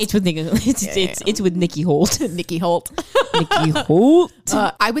Nicholas Hoult. It's with it's with Nikki Hoult. Nikki Hoult. Nikki Hoult.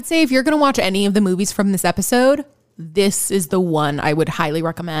 I would say if you're going to watch any of the movies from this episode, this is the one I would highly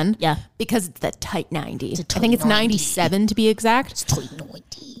recommend. Yeah. Because it's that tight 90. a tight I think it's 90. 97 to be exact. It's toy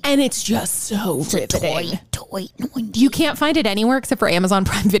 90. And it's just so riveting. Toy 90. You can't find it anywhere except for Amazon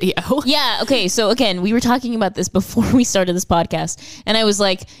Prime Video. Yeah, okay, so again, we were talking about this before we started this podcast, and I was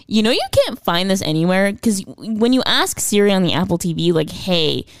like, you can't find this anywhere, because when you ask Siri on the Apple TV, like,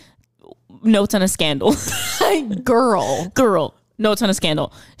 hey, notes on a scandal. Girl, notes on a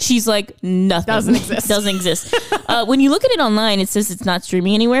scandal. She's like, nothing. Doesn't exist. Doesn't exist. When you look at it online, it says it's not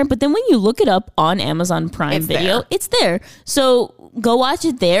streaming anywhere, but then when you look it up on Amazon Prime It's Video, there. it's there. So go watch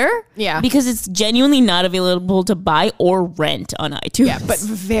it there. Yeah. Because it's genuinely not available to buy or rent on iTunes. Yeah, but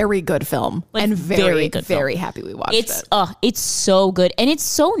very good film. Like, and very very, good film. very happy we watched it. It's so good, and it's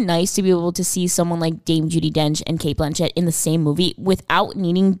so nice to be able to see someone like Dame Judi Dench and Cate Blanchett in the same movie without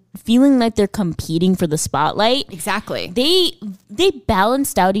feeling like they're competing for the spotlight. Exactly. They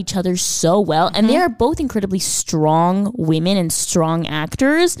balanced out each other so well, and they are both incredibly strong women and strong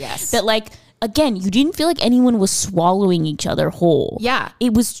actors. Yes. That, like, again, you didn't feel like anyone was swallowing each other whole. Yeah.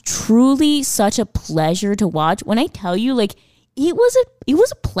 It was truly such a pleasure to watch. When I tell you, like, it was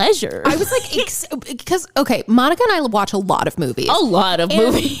a pleasure. I was like, because, okay, Monica and I watch a lot of movies. A lot of And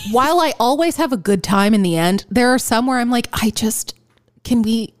movies. while I always have a good time in the end, there are some where I'm like, can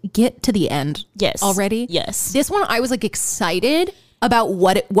we get to the end Yes. already? Yes. This one, I was like excited about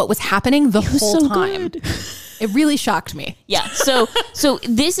what was happening the whole so time. good. It really shocked me. Yeah. So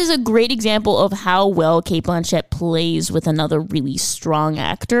this is a great example of how well Cate Blanchett plays with another really strong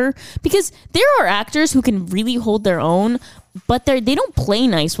actor, because there are actors who can really hold their own, but they don't play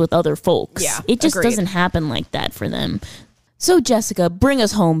nice with other folks. Yeah, It just agreed. doesn't happen like that for them. So Jessica, bring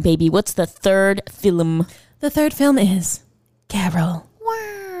us home, baby. What's the third film? The third film is Carol.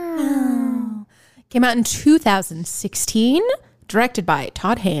 Wow. Came out in 2016, directed by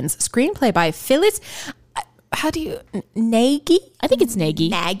Todd Haynes, screenplay by Phyllis. How do you Nagy? I think it's Nagy.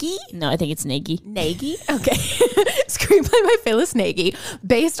 Nagy? No, I think it's Nagy. Nagy? Okay. Screenplay by Phyllis Nagy,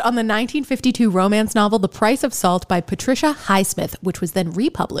 based on the 1952 romance novel The Price of Salt by Patricia Highsmith, which was then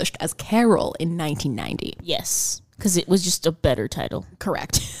republished as Carol in 1990. Yes, because it was just a better title.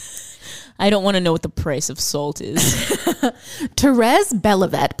 Correct. I don't want to know what the price of salt is. Therese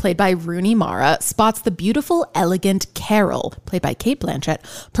Belivet, played by Rooney Mara, spots the beautiful, elegant Carol, played by Cate Blanchett,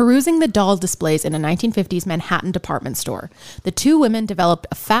 perusing the doll displays in a 1950s Manhattan department store. The two women develop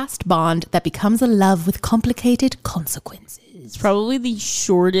a fast bond that becomes a love with complicated consequences. It's probably the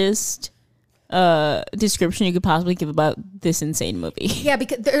shortest description you could possibly give about this insane movie. Yeah,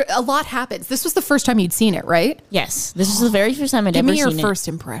 because a lot happens. This was the first time you'd seen it, right? Yes, this is the very first time I'd Give ever me your seen it. first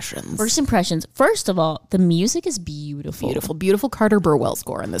impressions. First impressions. First of all, the music is beautiful. Beautiful Carter Burwell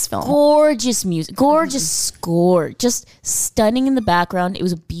score in this film. Gorgeous music. Gorgeous score. Just stunning in the background. It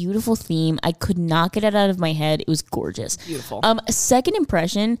was a beautiful theme. I could not get it out of my head. It was gorgeous. Beautiful. A second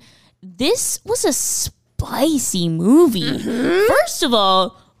impression, this was a spicy movie. First of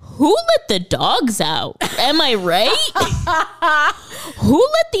all, who let the dogs out? Am I right? Who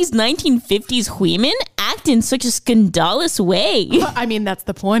let these 1950s women act in such a scandalous way? I mean, that's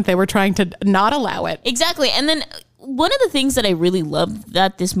the point. They were trying to not allow it. Exactly. And then one of the things that I really love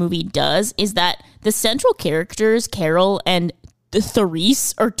that this movie does is that the central characters, Carol and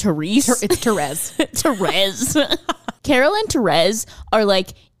Therese, It's Therese. Therese. Carol and Therese are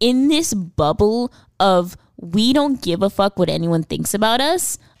like in this bubble of we don't give a fuck what anyone thinks about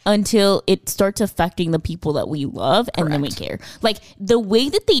us until it starts affecting the people that we love, and then we care. Like the way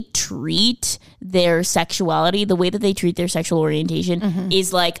that they treat their sexuality, the way that they treat their sexual orientation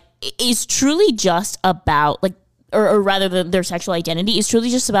is truly just about like, or rather their sexual identity is truly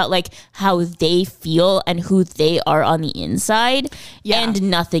just about like how they feel and who they are on the inside and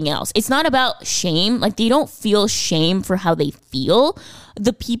nothing else. It's not about shame. Like they don't feel shame for how they feel.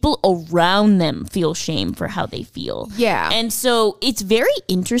 The people around them feel shame for how they feel. Yeah. And so it's very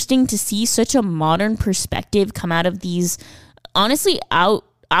interesting to see such a modern perspective come out of these honestly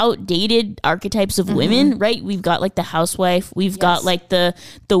outdated archetypes of women, right? We've got like the housewife, we've got like the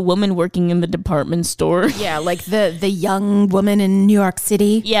woman working in the department store. Yeah, like the young woman in New York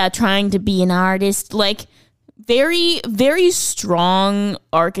City. Yeah, trying to be an artist. Like very, very strong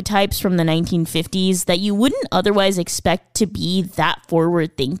archetypes from the 1950s that you wouldn't otherwise expect to be that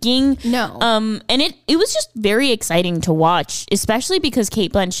forward thinking. No. And it was just very exciting to watch, especially because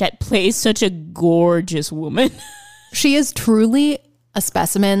Cate Blanchett plays such a gorgeous woman. She is truly a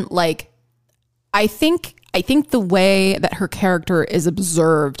specimen. Like, I think the way that her character is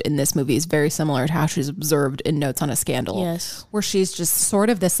observed in this movie is very similar to how she's observed in Notes on a Scandal. Yes. Where she's just sort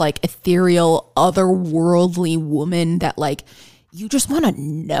of this like ethereal, otherworldly woman that like you just want to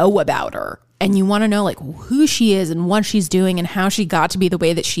know about her. and you want to know like who she is and what she's doing and how she got to be the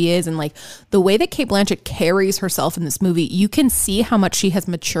way that she is, and like the way that Cate Blanchett carries herself in this movie, you can see how much she has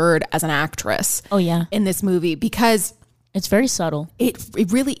matured as an actress. Oh yeah, in this movie, because it's very subtle.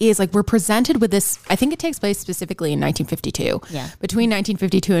 It really is. Like, we're presented with this, I think it takes place specifically in 1952. Yeah. Between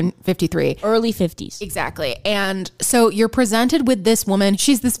 1952 and 53. Early 50s. Exactly. And so you're presented with this woman.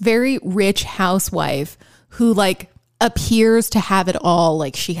 She's this very rich housewife who like appears to have it all.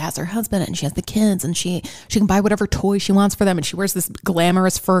 Like, she has her husband and she has the kids and she can buy whatever toy she wants for them, and she wears this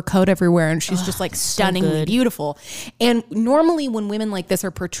glamorous fur coat everywhere, and she's just like stunningly beautiful. And normally when women like this are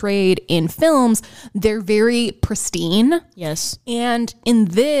portrayed in films, they're very pristine. Yes. And in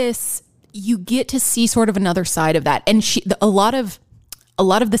this, you get to see sort of another side of that. And a lot of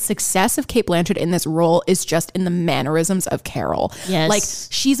the success of Cate Blanchett in this role is just in the mannerisms of Carol. Yes. Like,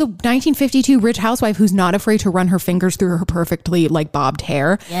 she's a 1952 rich housewife who's not afraid to run her fingers through her perfectly like bobbed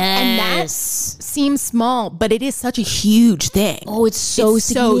hair. Yes. And that seems small, but it is such a huge thing. Oh, it's so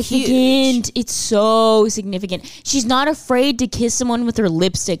significant. huge. It's so significant. She's not afraid to kiss someone with her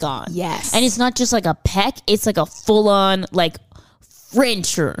lipstick on. Yes. And it's not just like a peck, it's like a full on like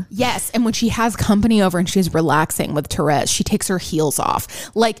Frencher. Yes, and when she has company over and she's relaxing with Therese, she takes her heels off.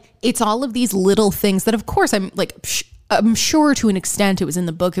 Like, it's all of these little things that, of course, I'm sure to an extent it was in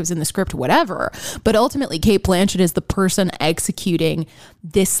the book, it was in the script, whatever. But ultimately, Cate Blanchett is the person executing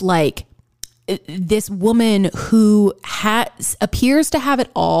this, like, this woman who appears to have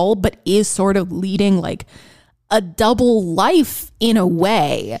it all, but is sort of leading, like, a double life in a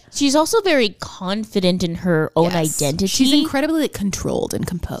way. She's also very confident in her own identity. She's incredibly controlled and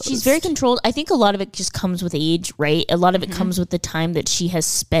composed. She's very controlled. I think a lot of it just comes with age, right? A lot of it comes with the time that she has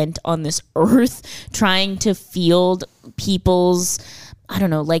spent on this earth trying to field people's, I don't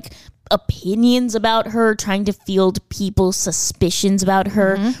know, like opinions about her, trying to field people's suspicions about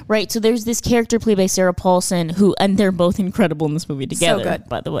her, right? So there's this character played by Sarah Paulson and they're both incredible in this movie together, good.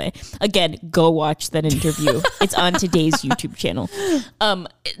 by the way. Again, go watch that interview. It's on today's YouTube channel.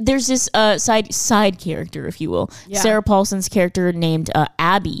 There's this side character, if you will. Yeah. Sarah Paulson's character named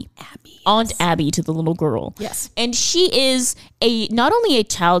Abby. Aunt Abby to the little girl. Yes. And she is not only a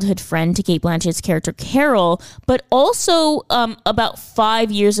childhood friend to Cate Blanchett's character Carol, but also about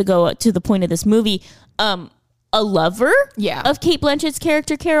 5 years ago, to the point of this movie, a lover of Cate Blanchett's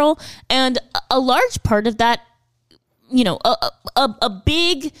character Carol. And a large part of that, you know, a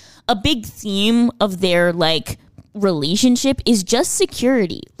big theme of their like relationship is just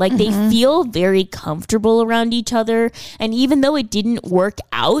security. Like, they feel very comfortable around each other, and even though it didn't work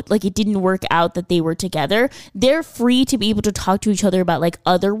out that they were together, they're free to be able to talk to each other about like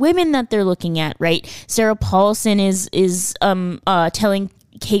other women that they're looking at, right? Sarah Paulson is telling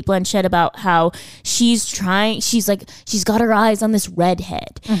Cate Blanchett about how she's got her eyes on this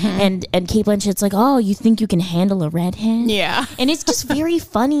redhead, and Cate Blanchett's like, oh, you think you can handle a redhead? Yeah. And it's just very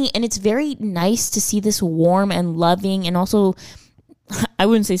funny, and it's very nice to see this warm and loving and also, I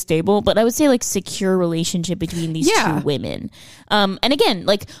wouldn't say stable, but I would say like secure relationship between these two women. And again,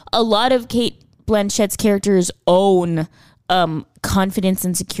 like a lot of Cate Blanchett's character's own confidence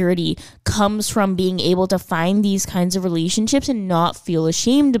and security comes from being able to find these kinds of relationships and not feel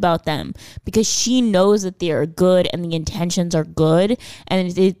ashamed about them, because she knows that they are good and the intentions are good,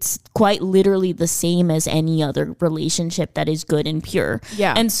 and it's quite literally the same as any other relationship that is good and pure.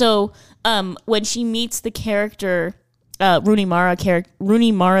 Yeah. And so when she meets the character Rooney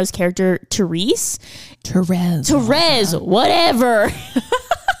Mara's character Therese, whatever.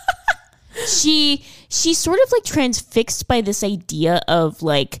 She's sort of like transfixed by this idea of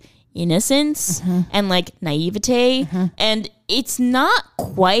like innocence and like naivete, and it's not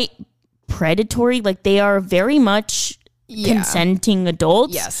quite predatory. Like, they are very much consenting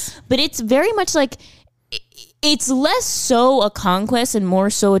adults. Yes. But it's very much like, it's less so a conquest and more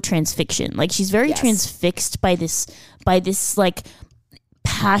so a transfixion. Like, she's very transfixed by this like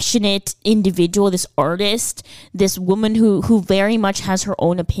passionate individual, this artist, this woman who very much has her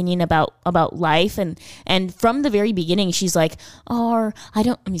own opinion about life, and from the very beginning she's like, from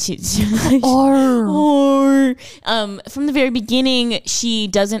the very beginning she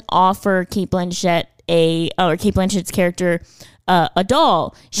doesn't offer Cate Blanchett's character a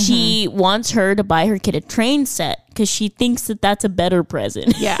doll. She wants her to buy her kid a train set because she thinks that that's a better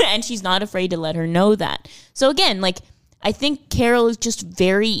present. Yeah. And she's not afraid to let her know that. So again, like, I think Carol is just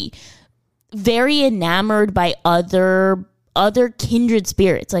very, very enamored by other kindred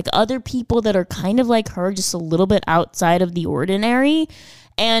spirits, like other people that are kind of like her, just a little bit outside of the ordinary.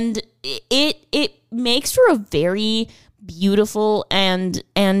 And it makes for a very beautiful and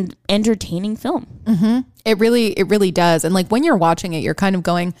entertaining film. It really does. And like, when you're watching it, you're kind of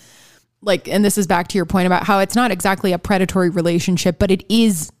going, like, and this is back to your point about how it's not exactly a predatory relationship, but it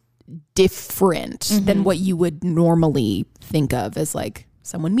is different than what you would normally think of as like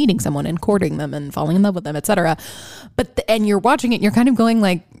someone meeting someone and courting them and falling in love with them, etc. But and you're watching it and you're kind of going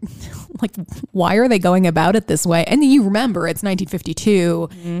like why are they going about it this way? And you remember it's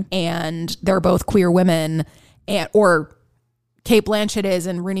 1952 and they're both queer women, or Cate Blanchett is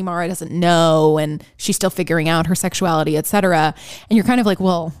and Rooney Mara doesn't know and she's still figuring out her sexuality, etc. And you're kind of like,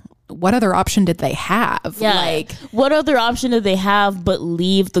 well, what other option did they have? Yeah. Like, what other option did they have but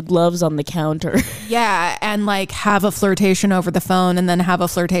leave the gloves on the counter? yeah, and like have a flirtation over the phone and then have a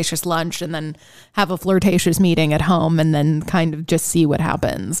flirtatious lunch and then have a flirtatious meeting at home and then kind of just see what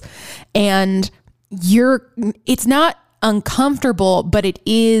happens. And it's not uncomfortable, but it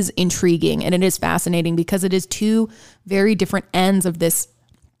is intriguing and it is fascinating because it is two very different ends of this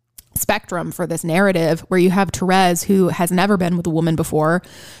spectrum for this narrative, where you have Therese, who has never been with a woman before.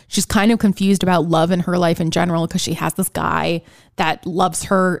 She's kind of confused about love in her life in general because she has this guy that loves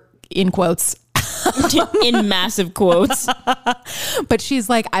her, in quotes, in massive quotes. But she's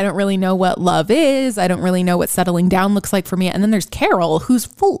like, I don't really know what love is. I don't really know what settling down looks like for me. And then there's Carol, who's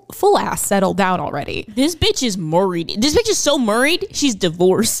full ass settled down already. This bitch is married. This bitch is so married, she's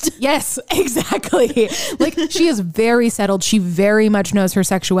divorced. Yes, exactly. Like, she is very settled. She very much knows her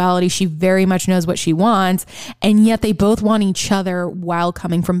sexuality. She very much knows what she wants. And yet they both want each other while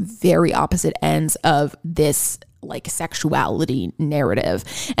coming from very opposite ends of this like sexuality narrative.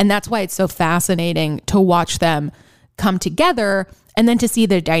 And that's why it's so fascinating to watch them come together and then to see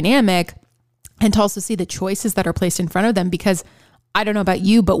the dynamic and to also see the choices that are placed in front of them. Because I don't know about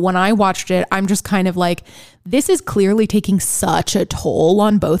you, but when I watched it, I'm just kind of like, this is clearly taking such a toll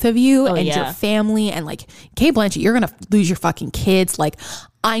on both of you and your family. And like, Cate Blanchett, you're going to lose your fucking kids. Like,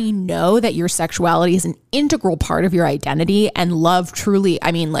 I know that your sexuality is an integral part of your identity, and love truly,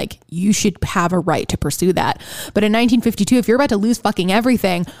 I mean, like, you should have a right to pursue that. But in 1952, if you're about to lose fucking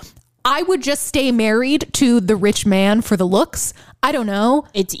everything, I would just stay married to the rich man for the looks. I don't know.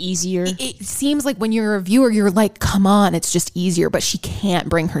 It's easier. It seems like when you're a viewer, you're like, come on, it's just easier. But she can't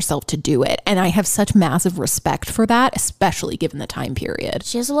bring herself to do it. And I have such massive respect for that, especially given the time period.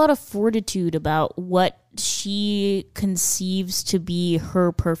 She has a lot of fortitude about what she conceives to be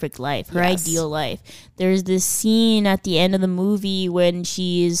her perfect life, her ideal life. There's this scene at the end of the movie when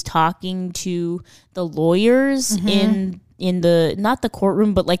she is talking to the lawyers in the, not the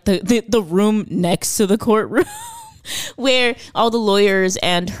courtroom, but like the room next to the courtroom. Where all the lawyers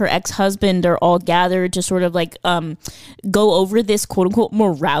and her ex-husband are all gathered to sort of like go over this quote-unquote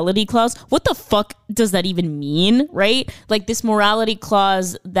morality clause. What the fuck does that even mean, right? Like this morality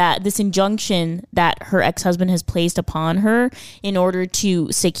clause, that this injunction that her ex-husband has placed upon her in order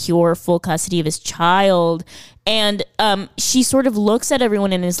to secure full custody of his child. And she sort of looks at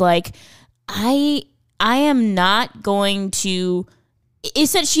everyone and is like, I am not going to...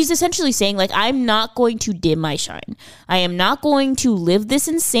 She's essentially saying, like, I'm not going to dim my shine. I am not going to live this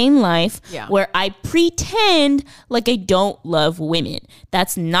insane life where I pretend like I don't love women.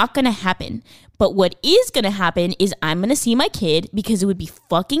 That's not going to happen. But what is going to happen is I'm going to see my kid, because it would be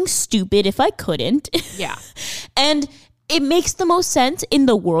fucking stupid if I couldn't. Yeah. And it makes the most sense in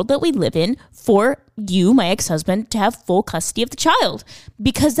the world that we live in for you, my ex-husband, to have full custody of the child,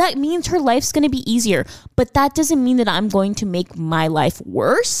 because that means her life's going to be easier. But that doesn't mean that I'm going to make my life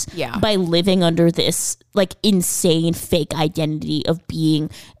worse by living under this like insane fake identity of being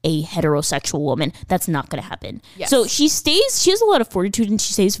a heterosexual woman. That's not going to happen. Yes. So she has a lot of fortitude, and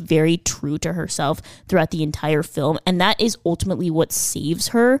she stays very true to herself throughout the entire film. And that is ultimately what saves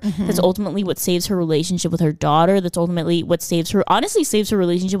her. That's ultimately what saves her relationship with her daughter. That's ultimately what saves her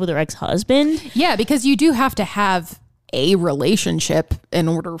relationship with her ex-husband. Yeah, because you do have to have a relationship in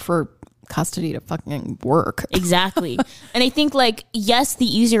order for custody to fucking work. Exactly. And I think, like, yes, the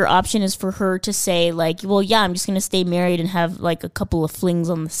easier option is for her to say, like, well, yeah, I'm just going to stay married and have like a couple of flings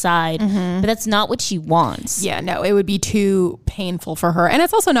on the side. But that's not what she wants. Yeah, no, it would be too painful for her. And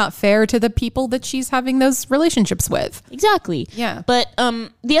it's also not fair to the people that she's having those relationships with. Exactly. Yeah. But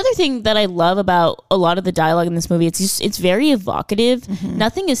the other thing that I love about a lot of the dialogue in this movie, it's very evocative.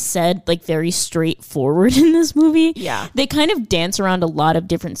 Nothing is said like very straightforward in this movie. Yeah. They kind of dance around a lot of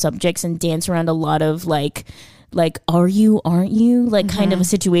different subjects and dance around a lot of like are you, aren't you, like kind of a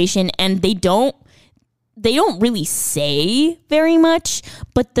situation. And they don't really say very much,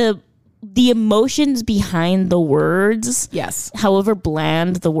 but the emotions behind the words, however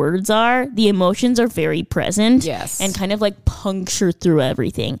bland the words are, the emotions are very present, and kind of like puncture through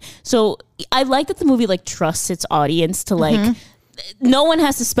everything. So I like that the movie like trusts its audience to like no one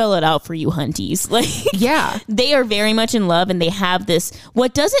has to spell it out for you, hunties. Like, Yeah. they are very much in love, and they have this,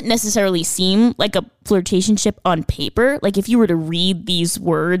 what doesn't necessarily seem like a flirtationship on paper. Like, if you were to read these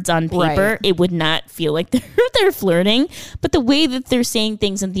words on paper, Right. it would not feel like they're flirting. But the way that they're saying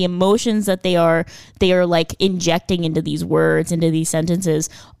things and the emotions that they are like injecting into these words, into these sentences,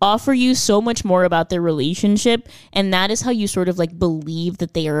 offer you so much more about their relationship. And that is how you sort of like believe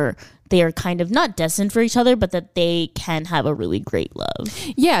that they are kind of not destined for each other, but that they can have a really great love.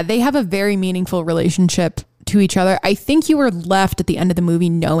 Yeah, they have a very meaningful relationship to each other. I think you were left at the end of the movie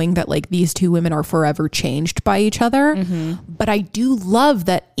knowing that like these two women are forever changed by each other. But I do love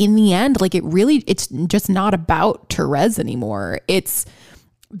that in the end, like it's just not about Therese anymore. It's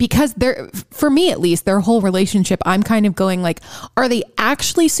because for me at least, their whole relationship, I'm kind of going like, are they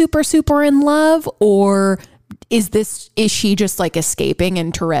actually super, super in love, or is she just like escaping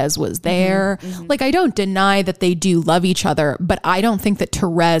and Therese was there? Like, I don't deny that they do love each other, but I don't think that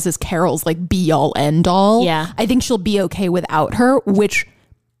Therese is Carol's like be all end all. Yeah. I think she'll be okay without her, which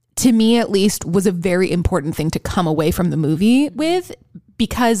to me at least was a very important thing to come away from the movie with,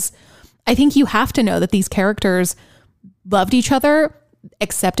 because I think you have to know that these characters loved each other,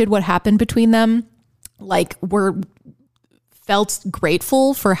 accepted what happened between them, like felt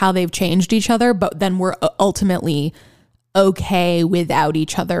grateful for how they've changed each other, but then were ultimately okay without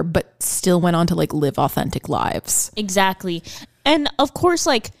each other, but still went on to like live authentic lives. Exactly. And of course,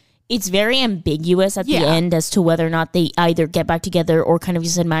 like, it's very ambiguous at the end as to whether or not they either get back together or kind of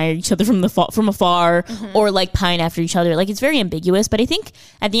just admire each other from afar or like pine after each other. Like, it's very ambiguous. But I think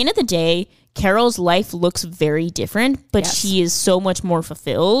at the end of the day, Carol's life looks very different, but she is so much more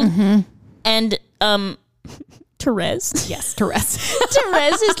fulfilled. And Therese. Yes, Therese.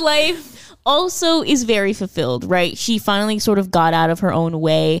 Therese's life also is very fulfilled, right? She finally sort of got out of her own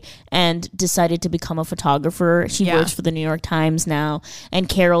way and decided to become a photographer. She works for the New York Times now, and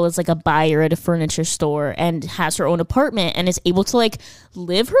Carol is like a buyer at a furniture store and has her own apartment and is able to like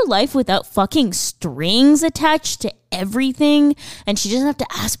live her life without fucking strings attached to everything. And she doesn't have to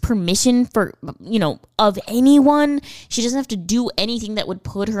ask permission for, of anyone. She doesn't have to do anything that would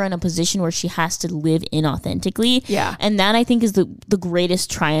put her in a position where she has to live inauthentically. Yeah. And that, I think, is the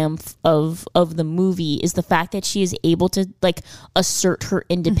greatest triumph of the movie, is the fact that she is able to like assert her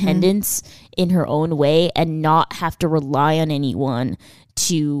independence in her own way and not have to rely on anyone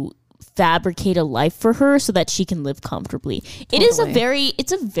to fabricate a life for her so that she can live comfortably. Totally.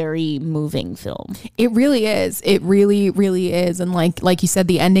 It's a very moving film. It really is. It really, really is. And like you said,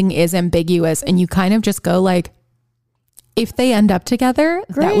 the ending is ambiguous, and you kind of just go like, if they end up together,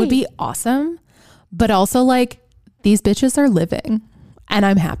 that would be awesome. But also like, these bitches are living and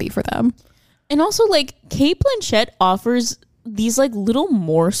I'm happy for them. And also like, Cate Blanchett offers these like little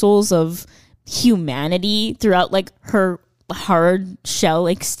morsels of humanity throughout like her hard shell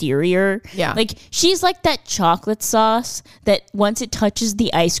exterior. Yeah. Like, she's like that chocolate sauce that once it touches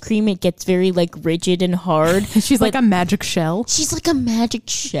the ice cream, it gets very like rigid and hard. She's like a magic shell. She's like a magic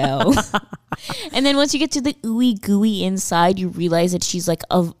shell. And then once you get to the ooey gooey inside, you realize that she's like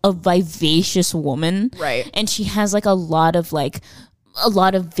a vivacious woman. Right. And she has like a lot of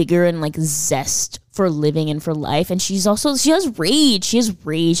vigor and like zest for living and for life. And she has rage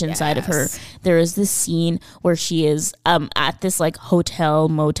inside of her. There is this scene where she is at this like hotel,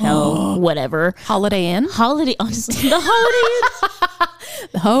 motel, whatever. Holiday Inn? Honestly, the Holiday Inn.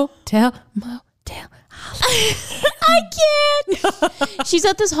 The hotel, motel. I can't. She's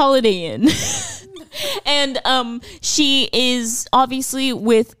at this Holiday Inn. And she is obviously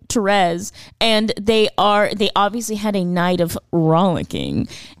with Therese, and they obviously had a night of rollicking.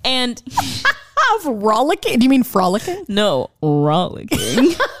 And Of rollicking? Do you mean frolicking? no,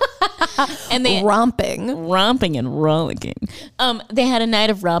 rollicking. And they Romping and rollicking. They had a night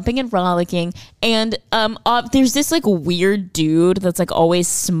of romping and rollicking, and there's this like weird dude that's like always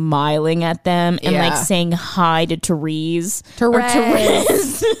smiling at them and like saying hi to Therese.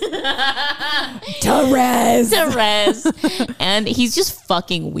 Therese. And he's just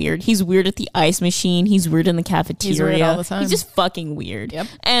fucking weird. He's weird at the ice machine. He's weird in the cafeteria. He's weird all the time. He's just fucking weird. Yep.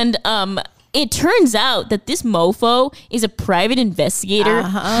 And it turns out that this mofo is a private investigator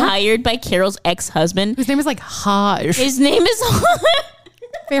hired by Carol's ex-husband. His name is like Haj. His name is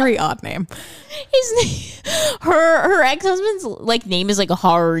Very odd name. her ex-husband's like name is like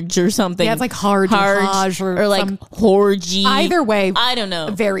Harj or something. Yeah, it's like Haj or like Horgy. Either way, I don't know.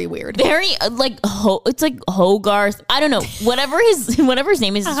 very weird. Very it's like Hogarth. I don't know. Whatever his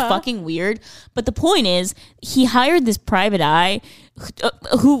name is fucking weird. But the point is, he hired this private eye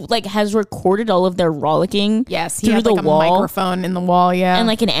who like has recorded all of their rollicking. Yes, he through had the like a wall. microphone in the wall. Yeah, And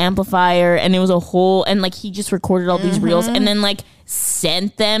like an amplifier, and it was a whole, and like he just recorded all these reels, and then like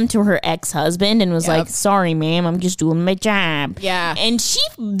sent them to her ex-husband and was like, "Sorry, ma'am, I'm just doing my job." Yeah. And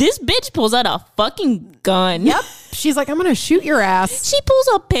this bitch pulls out a fucking gun. Yep. She's like, I'm gonna shoot your ass. She pulls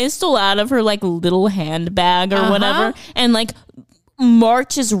a pistol out of her like little handbag or whatever, and like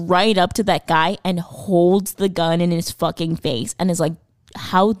marches right up to that guy and holds the gun in his fucking face and is like,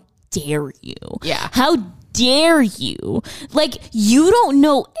 "How dare you? Yeah. How dare you? Like, you don't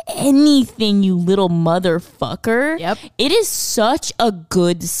know anything, you little motherfucker." Yep. It is such a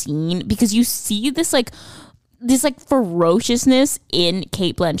good scene because you see this ferociousness in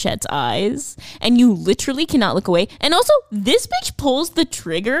Cate Blanchett's eyes, and you literally cannot look away. And also, this bitch pulls the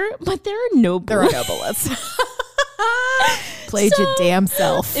trigger, but there are no bullets. Played your damn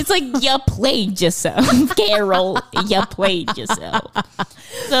self. It's like, you played yourself, Carol. You played yourself.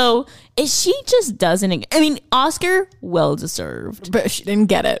 So she just doesn't. I mean, Oscar, well deserved. But she didn't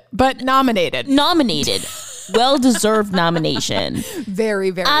get it. But nominated. Well deserved nomination. Very,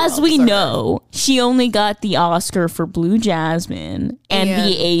 very. As we know, she only got the Oscar for Blue Jasmine and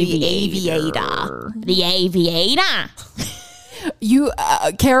The Aviator. The Aviator.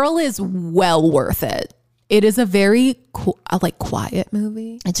 Carol is well worth it. It is a very quiet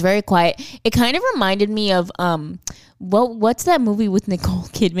movie. It's very quiet. It kind of reminded me of what's that movie with Nicole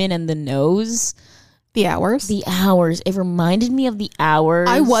Kidman and the nose? The Hours. The Hours. It reminded me of The Hours.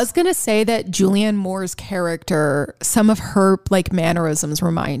 I was gonna say that Julianne Moore's character, some of her like mannerisms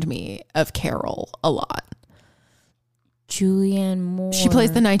remind me of Carol a lot. Julianne Moore. She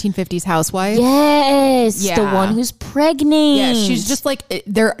plays the 1950s housewife. Yes, Yeah. the one who's pregnant. Yeah, she's just like,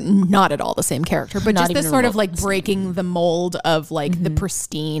 they're not at all the same character, but Not just this even sort of remotely like breaking the mold of like the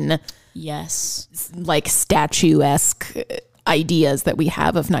pristine, yes. like statuesque ideas that we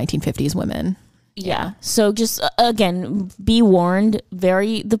have of 1950s women. Yeah. So just again, be warned.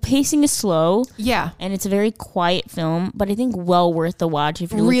 The pacing is slow. Yeah. And it's a very quiet film, but I think well worth the watch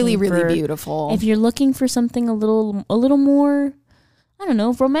if you're Really, looking really for- beautiful. If you're looking for something a little more, I don't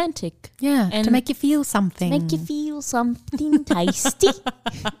know, romantic. Yeah, And to make you feel something. Make you feel something tasty.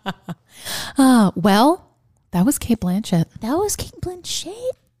 Well, that was Cate Blanchett. That was Cate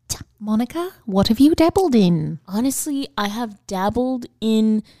Blanchett. Monica, what have you dabbled in? Honestly, I have dabbled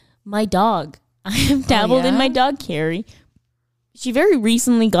in my dog. I have dabbled in yeah? my dog, Carrie. She very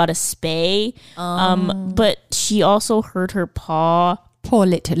recently got a spay, but she also hurt her paw. Poor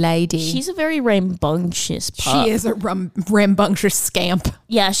little lady. She's a very rambunctious pup. She is a rambunctious scamp.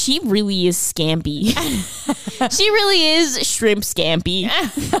 Yeah, she really is scampy. She really is shrimp scampi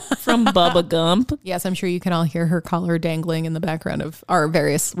from Bubba Gump. Yes, I'm sure you can all hear her collar dangling in the background of our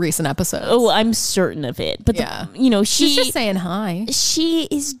various recent episodes. Oh, I'm certain of it. But Yeah. she's She's just saying hi. she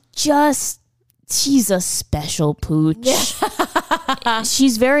is she's a special pooch.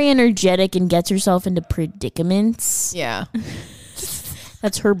 She's very energetic and gets herself into predicaments. Yeah.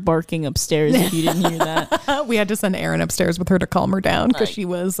 That's her barking upstairs, if you didn't hear that. We had to send Erin upstairs with her to calm her down because she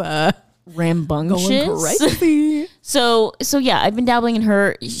was Rambunctious. going crazy. So yeah, I've been dabbling in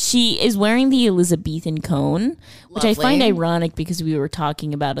her. She is wearing the Elizabethan cone, which I find Lovely. ironic because we were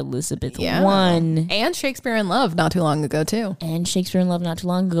talking about Elizabeth Yeah. I And Shakespeare in Love not too long ago, too. and Shakespeare in Love not too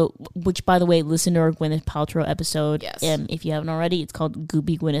long ago, which, by the way, listen to our Gwyneth Paltrow episode. Yes. If you haven't already, it's called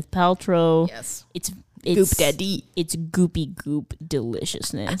Goopy Gwyneth Paltrow. Yes. It's Goop daddy. It's goopy goop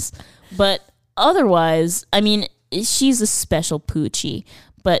deliciousness. But otherwise, I mean, she's a special poochie,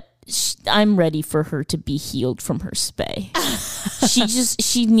 but I'm ready for her to be healed from her spay.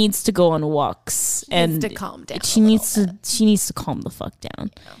 she needs to go on walks and needs to calm down She a needs little to needs to calm the fuck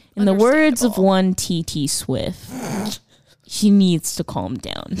down. In the words of one TT Swift, she needs to calm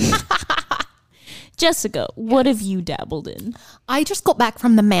down. Jessica, what have you dabbled in? I just got back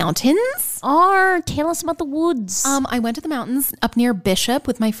from the mountains. Tell us about the woods. I went to the mountains up near Bishop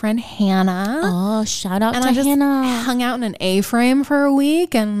with my friend Hannah. Oh, shout out And to I just Hannah. hung out in an A-frame for a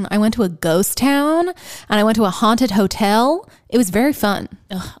week, and I went to a ghost town, and I went to a haunted hotel. It was very fun.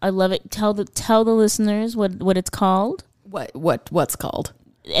 Ugh, I love it. Tell the listeners what it's called. What's called?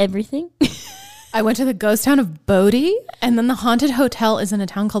 Everything. I went to the ghost town of Bodie, and then the haunted hotel is in a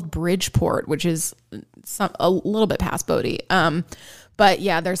town called Bridgeport, which is a little bit past Bodie. But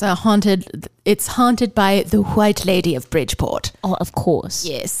yeah, it's haunted by the White Lady of Bridgeport. Oh, of course.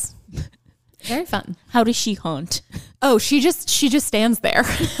 Yes. Very fun. How does she haunt? Oh, she just stands there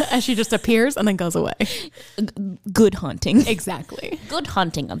as she just appears and then goes away. Good hunting. Exactly. Good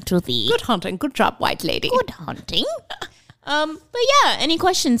hunting unto thee. Good hunting. Good job, white lady. Good hunting. But yeah, any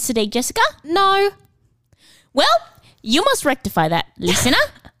questions today, Jessica? No. Well, you must rectify that, listener.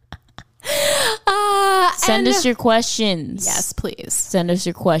 Send us your questions. Yes, please. Send us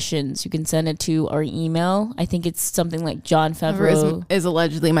your questions. You can send it to our email. I think it's something like John Favreau. Is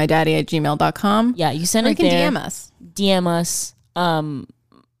allegedly my daddy at gmail.com. Yeah, you send Or it you can there. DM us. DM us.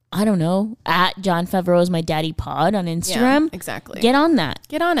 I don't know. At John Favreau is my daddy pod on Instagram. Yeah, exactly. Get on that.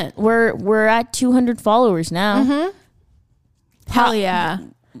 Get on it. We're at 200 followers now. Mm-hmm. Hell yeah.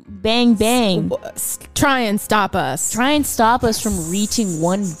 Bang bang. Try and stop us. Try and stop us from reaching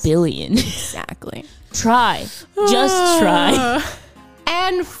 1 billion. Exactly. Try. Just try.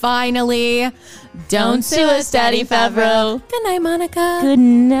 And finally, don't sue us, Daddy Favreau. Good night, Monica. Good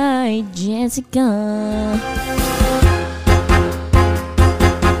night, Jessica.